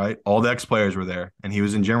event, right? All the ex-players were there. And he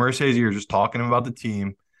was in Jim Irsay's ear just talking about the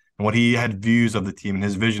team and what he had views of the team and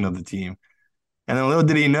his vision of the team. And then little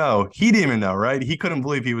did he know, he didn't even know, right? He couldn't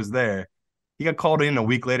believe he was there. He got called in a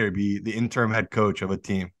week later to be the interim head coach of a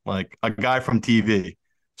team, like a guy from TV.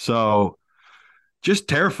 So just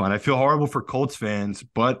terrifying. I feel horrible for Colts fans,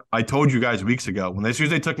 but I told you guys weeks ago, as soon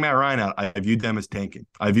as they took Matt Ryan out, I viewed them as tanking.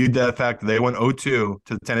 I viewed the fact that they went 0-2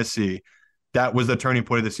 to Tennessee. That was the turning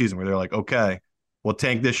point of the season where they're like, okay, we'll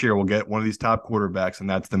tank this year. We'll get one of these top quarterbacks, and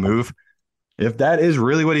that's the move. If that is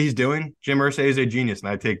really what he's doing, Jim Irsay is a genius, and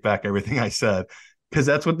I take back everything I said, because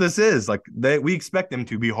that's what this is. Like, we expect them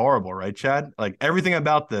to be horrible, right, Chad? Like, everything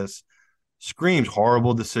about this screams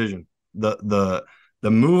horrible decision. The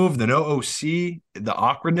move, the no OC, the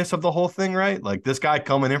awkwardness of the whole thing, right? Like, this guy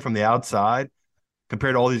coming in from the outside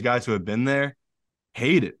compared to all these guys who have been there,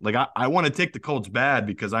 hate it. Like, I want to take the Colts bad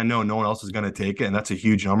because I know no one else is going to take it, and that's a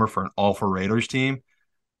huge number for an all-for Raiders team.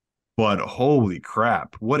 But holy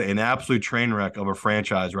crap, what an absolute train wreck of a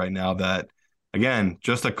franchise right now that, again,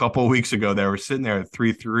 just a couple of weeks ago, they were sitting there at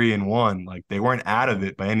 3-3-1. Like, they weren't out of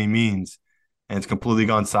it by any means, and it's completely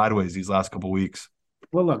gone sideways these last couple of weeks.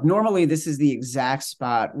 Well, look, normally this is the exact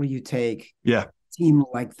spot where you take a team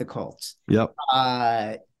like the Colts. Yep.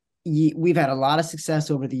 We've had a lot of success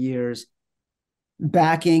over the years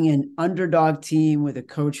backing an underdog team with a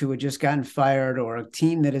coach who had just gotten fired or a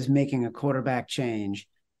team that is making a quarterback change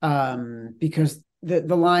because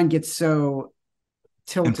the line gets so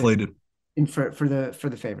tilted. Inflated. For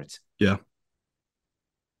the favorites. Yeah.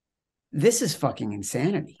 This is fucking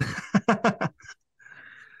insanity.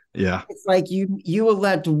 Yeah. It's like you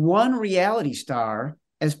elect one reality star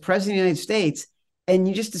as president of the United States, And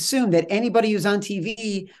you just assume that anybody who's on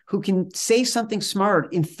TV who can say something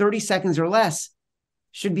smart in 30 seconds or less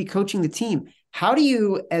should be coaching the team. How do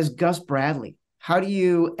you, as Gus Bradley, how do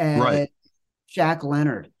you, as Shaq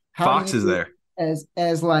Leonard, Fox is there, as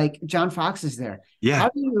like John Fox is there. Yeah. How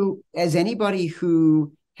do you, as anybody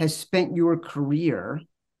who has spent your career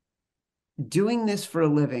doing this for a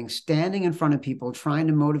living, standing in front of people, trying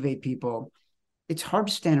to motivate people, it's hard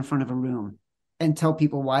to stand in front of a room and tell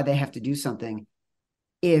people why they have to do something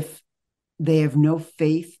if they have no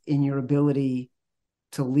faith in your ability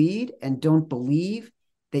to lead and don't believe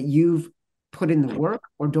that you've put in the work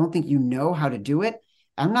or don't think you know how to do it.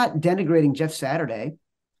 I'm not denigrating Jeff Saturday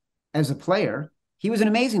as a player. He was an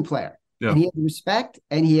amazing player. Yeah. And he had the respect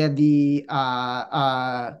and he had the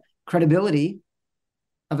credibility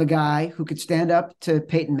of a guy who could stand up to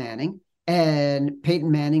Peyton Manning, and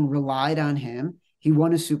Peyton Manning relied on him. He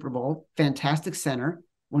won a Super Bowl, fantastic center,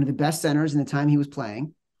 one of the best centers in the time he was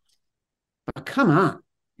playing. But come on.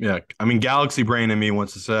 Yeah. I mean, Galaxy Brain in me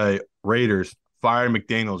wants to say, Raiders, fire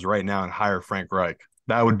McDaniels right now and hire Frank Reich.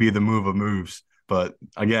 That would be the move of moves. But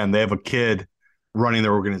again, they have a kid running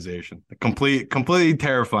their organization. Completely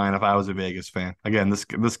terrifying if I was a Vegas fan. Again, this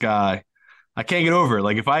guy, I can't get over it.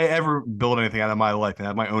 Like, if I ever build anything out of my life and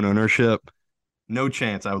have my own ownership, no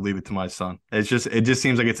chance I would leave it to my son. It just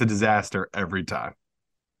seems like it's a disaster every time.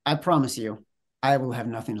 I promise you, I will have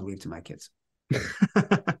nothing to leave to my kids.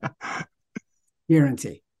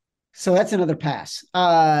 Guarantee. So that's another pass.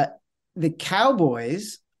 The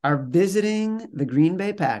Cowboys are visiting the Green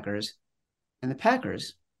Bay Packers, and the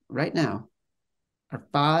Packers right now are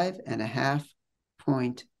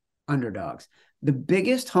 5.5-point underdogs. The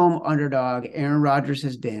biggest home underdog Aaron Rodgers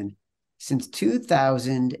has been since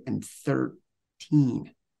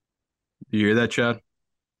 2013. You hear that, Chad?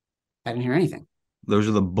 I didn't hear anything. Those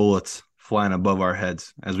are the bullets flying above our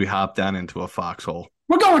heads as we hop down into a foxhole.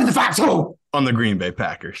 We're going to the foxhole on the Green Bay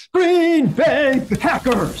Packers. Green Bay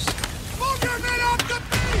Packers.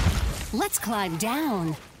 Let's climb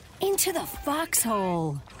down into the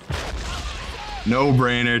foxhole. No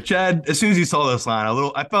brainer. Chad, as soon as you saw this line,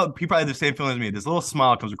 I felt he probably had the same feeling as me. This little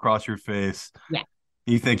smile comes across your face. Yeah.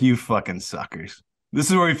 You think, you fucking suckers. This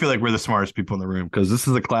is where we feel like we're the smartest people in the room, because this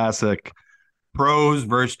is a classic pros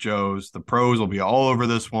versus Joes. The pros will be all over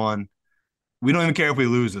this one. We don't even care if we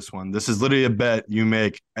lose this one. This is literally a bet you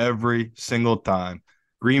make every single time.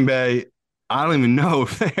 Green Bay, I don't even know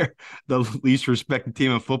if they're the least respected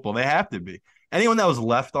team in football. They have to be. Anyone that was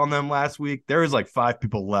left on them last week, there was like 5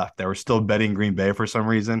 people left that were still betting Green Bay for some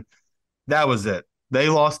reason. That was it. They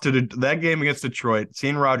lost to that game against Detroit.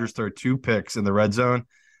 Seeing Rodgers throw 2 picks in the red zone,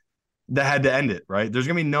 that had to end it, right? There's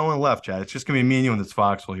going to be no one left, Chad. It's just going to be me and you in this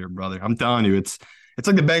foxhole here, brother. I'm telling you, it's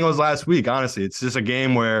like the Bengals last week, honestly. It's just a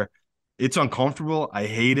game where it's uncomfortable. I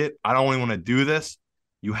hate it. I don't really want to do this.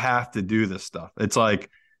 You have to do this stuff. It's like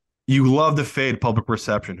you love to fade public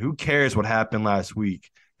perception. Who cares what happened last week?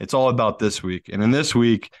 It's all about this week. And in this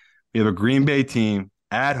week, we have a Green Bay team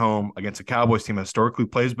at home against a Cowboys team that historically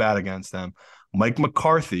plays bad against them. Mike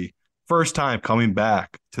McCarthy, first time coming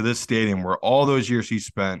back to this stadium where all those years he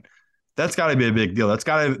spent. That's got to be a big deal. That's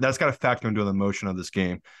got to factor into the emotion of this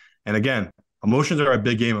game. And again, emotions are a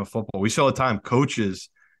big game in football. We see all the time coaches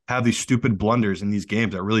have these stupid blunders in these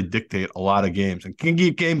games that really dictate a lot of games and can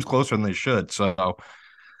keep games closer than they should. So,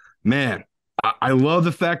 man, I love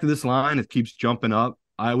the fact that this line, it keeps jumping up.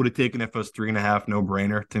 I would have taken it if it was 3.5, no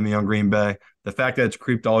brainer to me on Green Bay. The fact that it's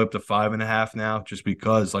creeped all the way up to 5.5 now, just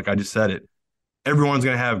because, like I just said it, everyone,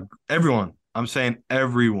 I'm saying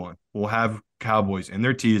everyone will have Cowboys in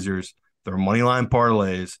their teasers, their money line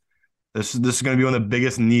parlays. This is going to be one of the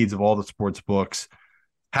biggest needs of all the sports books.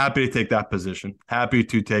 Happy to take that position. Happy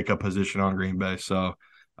to take a position on Green Bay. So,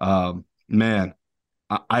 man,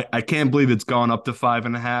 I can't believe it's gone up to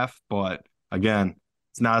 5.5. But again,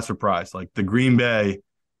 it's not a surprise. Like the Green Bay,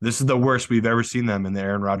 this is the worst we've ever seen them in the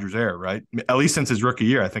Aaron Rodgers era, right? At least since his rookie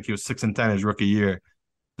year. I think he was 6-10 his rookie year.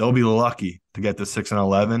 They'll be lucky to get to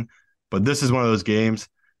 6-11. But this is one of those games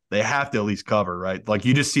they have to at least cover, right? Like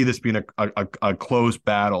you just see this being a close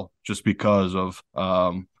battle just because of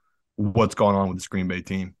what's going on with this Green Bay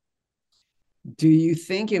team. Do you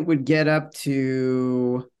think it would get up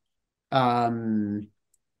to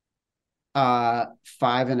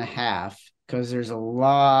 5.5? Because there's a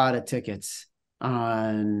lot of tickets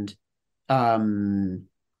on Cowboys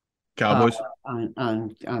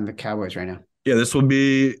on the Cowboys right now. Yeah, this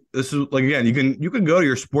is like, again, you can go to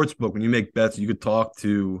your sports book when you make bets. You could talk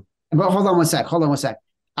to. But hold on one sec.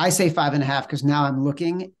 I say 5.5 because now I'm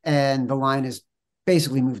looking and the line is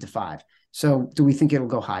basically moved to 5. So do we think it'll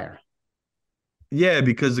go higher? Yeah,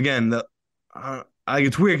 because again,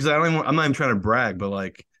 It's weird because I'm not even trying to brag, but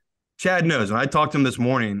like Chad knows. When I talked to him this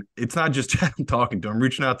morning, it's not just Chad I'm talking to. I'm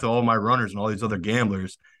reaching out to all my runners and all these other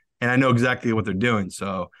gamblers, and I know exactly what they're doing.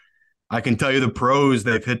 So I can tell you the pros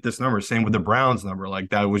they've hit this number. Same with the Browns number. Like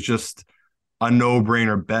that was just a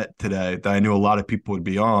no-brainer bet today that I knew a lot of people would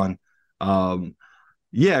be on.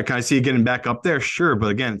 Yeah, can I see it getting back up there? Sure, but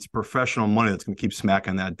again, it's professional money that's going to keep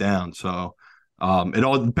smacking that down. So it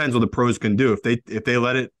all depends what the pros can do. If they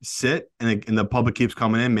let it sit and the public keeps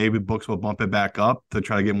coming in, maybe books will bump it back up to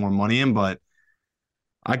try to get more money in. But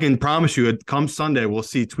I can promise you, come Sunday, we'll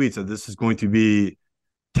see tweets that this is going to be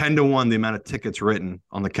 10-1 the amount of tickets written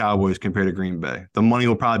on the Cowboys compared to Green Bay. The money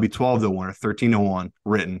will probably be 12-1 or 13-1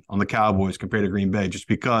 written on the Cowboys compared to Green Bay, just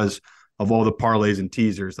because of all the parlays and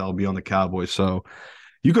teasers that will be on the Cowboys. So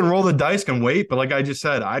you can roll the dice and wait, but like I just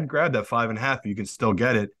said, I'd grab that 5.5. You can still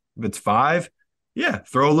get it. If it's 5, yeah,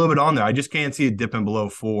 throw a little bit on there. I just can't see it dipping below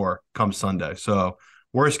 4 come Sunday. So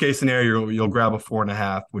worst case scenario, you'll grab a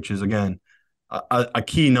 4.5, which is again a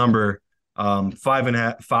key number.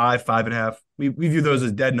 5.5, 5.5. We view those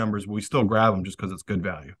as dead numbers, but we still grab them just because it's good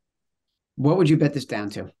value. What would you bet this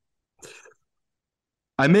down to?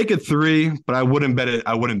 I make it 3, but I wouldn't bet it.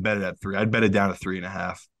 I wouldn't bet it at 3. I'd bet it down to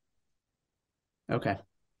 3.5. Okay.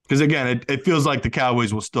 Because again, it feels like the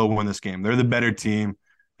Cowboys will still win this game. They're the better team.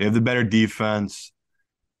 They have the better defense.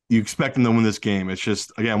 You expect them to win this game. It's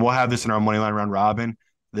just, again, we'll have this in our money line round robin.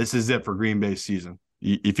 This is it for Green Bay's season.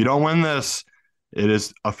 If you don't win this, it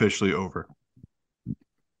is officially over.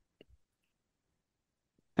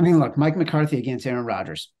 I mean, look, Mike McCarthy against Aaron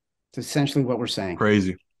Rodgers. It's essentially what we're saying.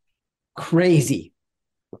 Crazy.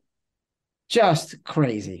 Just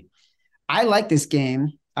crazy. I like this game.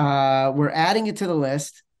 We're adding it to the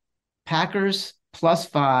list. Packers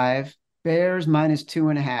 +5, Bears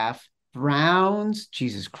 -2.5, Browns,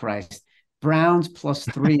 Jesus Christ, Browns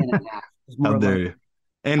 +3.5. How dare you?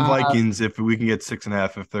 And Vikings, if we can get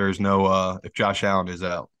 6.5, if there's no, if Josh Allen is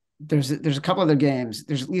out. There's a couple other games.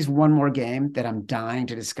 There's at least one more game that I'm dying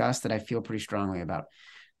to discuss that I feel pretty strongly about.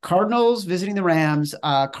 Cardinals visiting the Rams.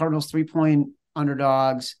 Cardinals 3-point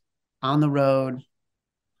underdogs on the road.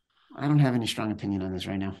 I don't have any strong opinion on this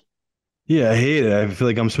right now. Yeah, I hate it. I feel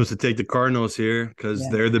like I'm supposed to take the Cardinals here because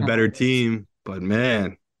they're the better team. But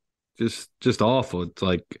man, just awful. It's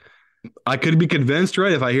like I could be convinced,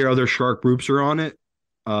 right, if I hear other shark groups are on it.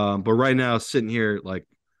 But right now, sitting here, like,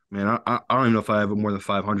 man, I don't even know if I have more than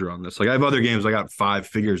 500 on this. Like, I have other games I got 5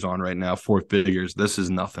 figures on right now, 4 figures. This is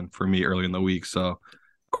nothing for me early in the week. So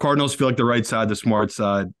Cardinals feel like the right side, the smart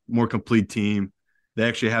side, more complete team. They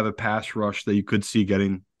actually have a pass rush that you could see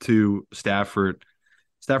getting to Stafford.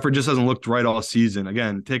 Stafford just hasn't looked right all season.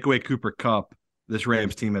 Again, take away Cooper Kupp, this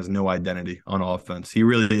Rams team has no identity on offense. He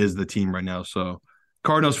really is the team right now. So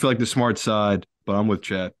Cardinals feel like the smart side, but I'm with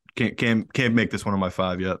Chad. Can't make this one of my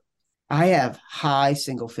 5 yet. I have high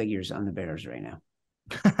single figures on the Bears right now.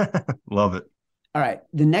 Love it. All right.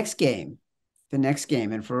 The next game,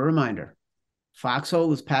 and for a reminder,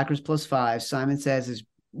 Foxhole is Packers +5. Simon says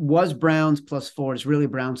was Browns +4. It's really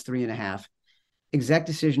Browns 3.5. Exact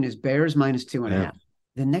decision is Bears -2.5. Yeah.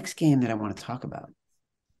 The next game that I want to talk about,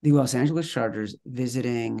 the Los Angeles Chargers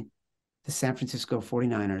visiting the San Francisco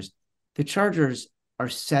 49ers. The Chargers are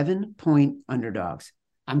 7-point underdogs.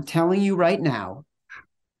 I am telling you right now,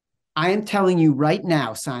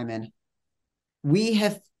 Simon, we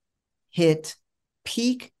have hit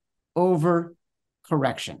peak over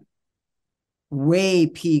correction. Way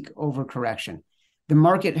peak over correction. The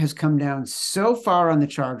market has come down so far on the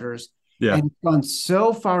Chargers and gone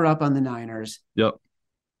so far up on the Niners. Yep.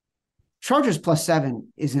 Chargers +7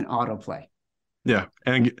 is an auto play. Yeah.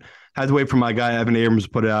 And I had to wait for my guy, Evan Abrams, to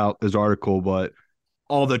put out his article, but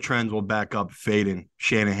all the trends will back up Faden,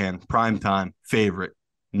 Shanahan, primetime, favorite,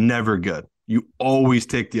 never good. You always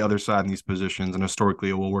take the other side in these positions, and historically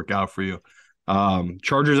it will work out for you.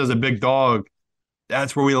 Chargers as a big dog,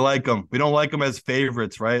 that's where we like them. We don't like them as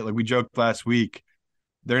favorites, right? Like we joked last week.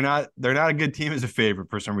 They're not a good team as a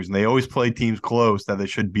favorite for some reason. They always play teams close that they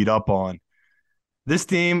should beat up on. This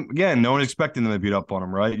team, again, no one's expecting them to beat up on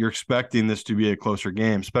them, right? You're expecting this to be a closer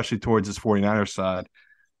game, especially towards this 49ers side.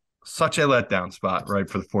 Such a letdown spot, right,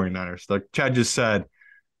 for the 49ers. Like Chad just said,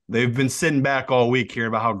 they've been sitting back all week hearing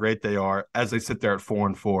about how great they are as they sit there at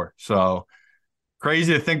 4-4. So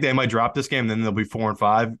crazy to think they might drop this game, then they'll be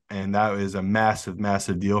 4-5, and that is a massive,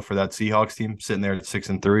 massive deal for that Seahawks team sitting there at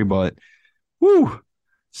 6-3. But, woo,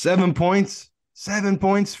 7 points. 7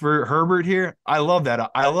 points for Herbert here. I love that.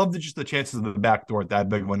 I love just the chances of the back door at that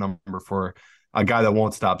big of a number for a guy that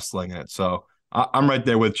won't stop slinging it. So I'm right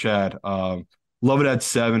there with Chad. Love it at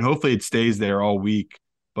 7. Hopefully it stays there all week,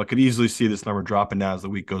 but could easily see this number dropping down as the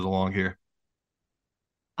week goes along here.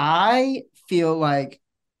 I feel like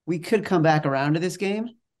we could come back around to this game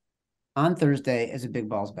on Thursday as a big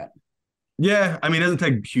balls bet. Yeah, I mean, it doesn't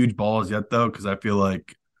take huge balls yet though, because I feel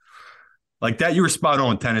like that you were spot on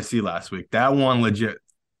with Tennessee last week. That one legit,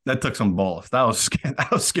 that took some balls. That was that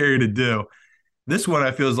was scary to do. This one, I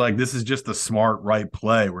feel like this is just a smart, right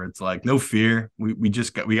play where it's like no fear. We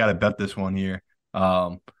got to bet this one here.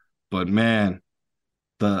 But man,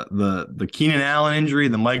 the Keenan Allen injury,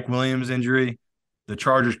 the Mike Williams injury, the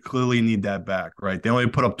Chargers clearly need that back, right? They only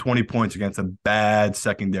put up 20 points against a bad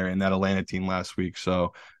secondary in that Atlanta team last week.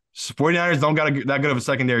 So 49ers don't got that good of a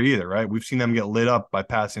secondary either, right? We've seen them get lit up by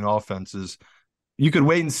passing offenses. You could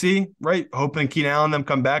wait and see, right? Hoping Keenan Allen them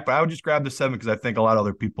come back, but I would just grab the 7 because I think a lot of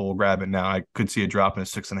other people will grab it now. I could see it dropping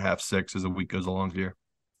to 6.5, 6 as the week goes along here.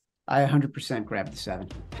 I 100% grab the 7.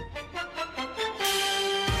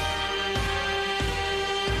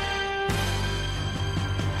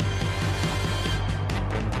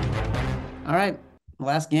 All right,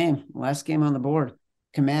 last game on the board.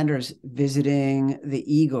 Commanders visiting the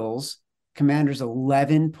Eagles. Commanders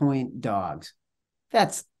 11-point dogs.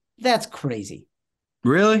 That's crazy.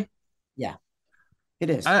 Really? Yeah, it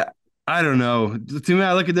is. I don't know. To me,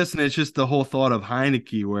 I look at this and it's just the whole thought of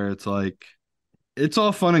Heineke where it's like, it's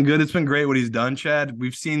all fun and good. It's been great what he's done, Chad.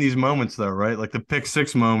 We've seen these moments though, right? Like the pick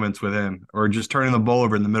 6 moments with him or just turning the ball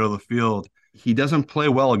over in the middle of the field. He doesn't play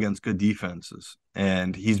well against good defenses.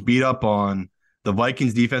 And he's beat up on the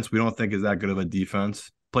Vikings defense. We don't think is that good of a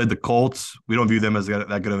defense. Played the Colts. We don't view them as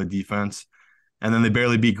that good of a defense. And then they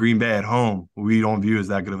barely beat Green Bay at home. We don't view as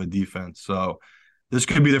that good of a defense. So this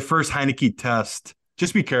could be the first Heineke test.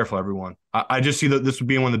 Just be careful, everyone. I just see that this would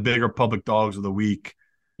be one of the bigger public dogs of the week.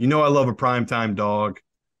 You know I love a primetime dog.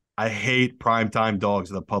 I hate primetime dogs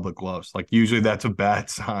that the public loves. Like usually that's a bad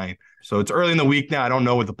sign. So it's early in the week now. I don't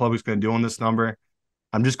know what the public's going to do on this number.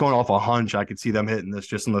 I'm just going off a hunch. I could see them hitting this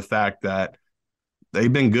just in the fact that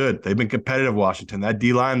they've been good. They've been competitive, Washington. That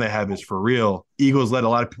D-line they have is for real. Eagles let a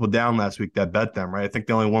lot of people down last week that bet them, right? I think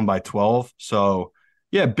they only won by 12. So,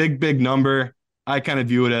 yeah, big number. I kind of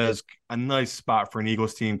view it as a nice spot for an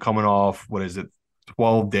Eagles team coming off,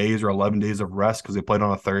 12 days or 11 days of rest because they played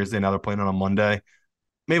on a Thursday. Now they're playing on a Monday.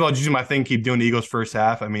 Maybe I'll just do my thing, keep doing the Eagles first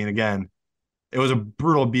half. I mean, again, it was a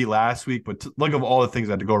brutal beat last week, but look at all the things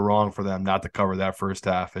that had to go wrong for them not to cover that first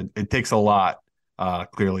half. It takes a lot,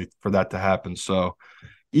 clearly, for that to happen. So,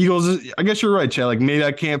 Eagles, I guess you're right, Chad. Like, maybe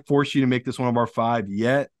I can't force you to make this one of our 5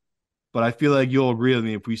 yet, but I feel like you'll agree with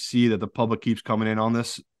me if we see that the public keeps coming in on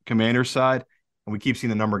this Commander side and we keep seeing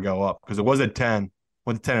the number go up because it was at 10,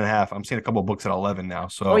 went to 10.5. I'm seeing a couple of books at 11 now.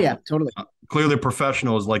 So, oh, yeah, totally. Clearly,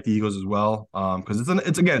 professionals like the Eagles as well because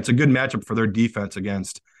it's a good matchup for their defense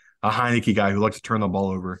against a Heineke guy who likes to turn the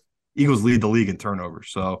ball over. Eagles lead the league in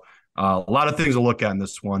turnovers. So a lot of things to look at in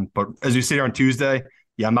this one. But as you sit here on Tuesday,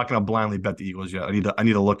 yeah, I'm not going to blindly bet the Eagles yet. I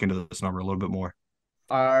need to look into this number a little bit more.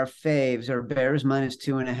 Our faves are Bears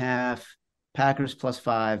 -2.5, Packers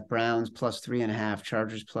 +5, Browns +3.5,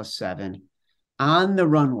 Chargers +7. On the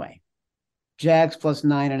runway, Jags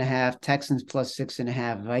 +9.5, Texans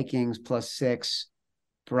 +6.5, Vikings +6,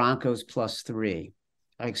 Broncos +3.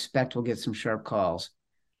 I expect we'll get some sharp calls.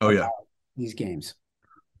 Oh, yeah. These games.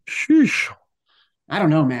 Sheesh. I don't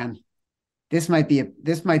know, man. This might be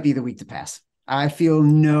the week to pass. I feel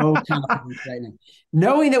no confidence right now.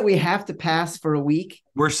 Knowing that we have to pass for a week.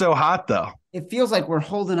 We're so hot, though. It feels like we're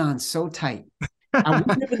holding on so tight. Are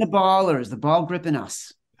we gripping the ball or is the ball gripping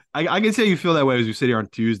us? I can say you feel that way as you sit here on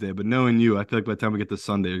Tuesday, but knowing you, I feel like by the time we get to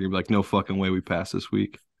Sunday, you're going to be like, no fucking way we pass this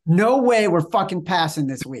week. No way we're fucking passing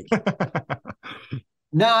this week.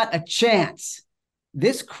 Not a chance.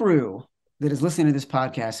 This crew that is listening to this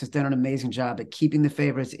podcast has done an amazing job at keeping the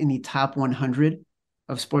favorites in the top 100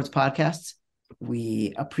 of sports podcasts.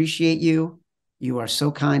 We appreciate you. You are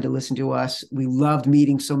so kind to listen to us. We loved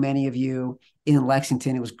meeting so many of you in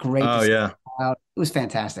Lexington. It was great. Oh, yeah. It was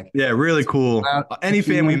fantastic. Yeah, really cool. Any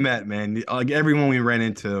fan we met, man, like everyone we ran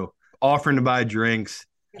into, offering to buy drinks.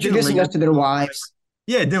 Introducing us to their wives.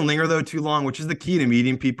 Yeah, it didn't linger, though, too long, which is the key to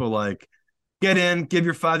meeting people. Like, get in, give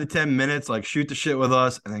your 5 to 10 minutes, like shoot the shit with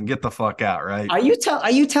us, and then get the fuck out, right? Are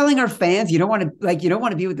you telling our fans you don't want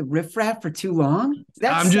to be with the riffraff for too long?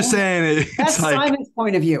 I'm just saying that's like, Simon's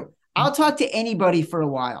point of view. I'll talk to anybody for a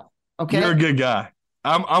while. Okay, you're a good guy.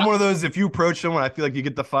 I'm one of those. If you approach someone, I feel like you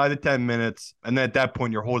get the 5 to 10 minutes, and then at that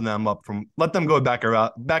point you're holding them up from let them go back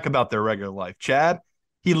about their regular life. Chad,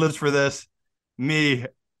 he lives for this. Me,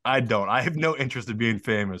 I don't. I have no interest in being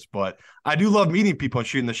famous, but I do love meeting people and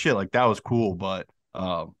shooting the shit. Like that was cool, but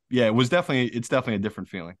yeah, it's definitely a different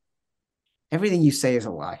feeling. Everything you say is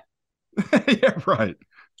a lie. Yeah, right.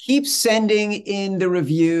 Keep sending in the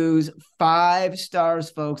reviews. 5 stars,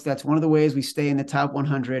 folks. That's one of the ways we stay in the top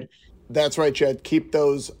 100. That's right, Jed. Keep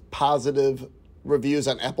those positive reviews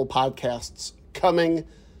on Apple Podcasts coming.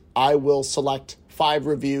 I will select 5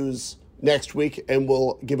 reviews next week and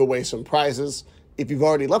we'll give away some prizes. If you've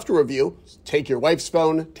already left a review, take your wife's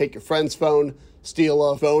phone, take your friend's phone, steal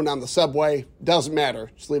a phone on the subway. Doesn't matter.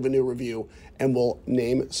 Just leave a new review and we'll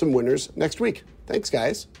name some winners next week. Thanks,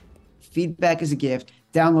 guys. Feedback is a gift.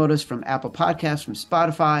 Download us from Apple Podcasts, from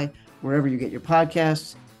Spotify, wherever you get your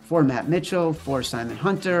podcasts. For Matt Mitchell, for Simon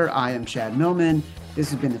Hunter, I am Chad Millman.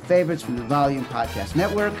 This has been The Favorites from the Volume Podcast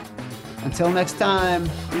Network. Until next time,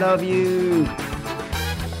 love you.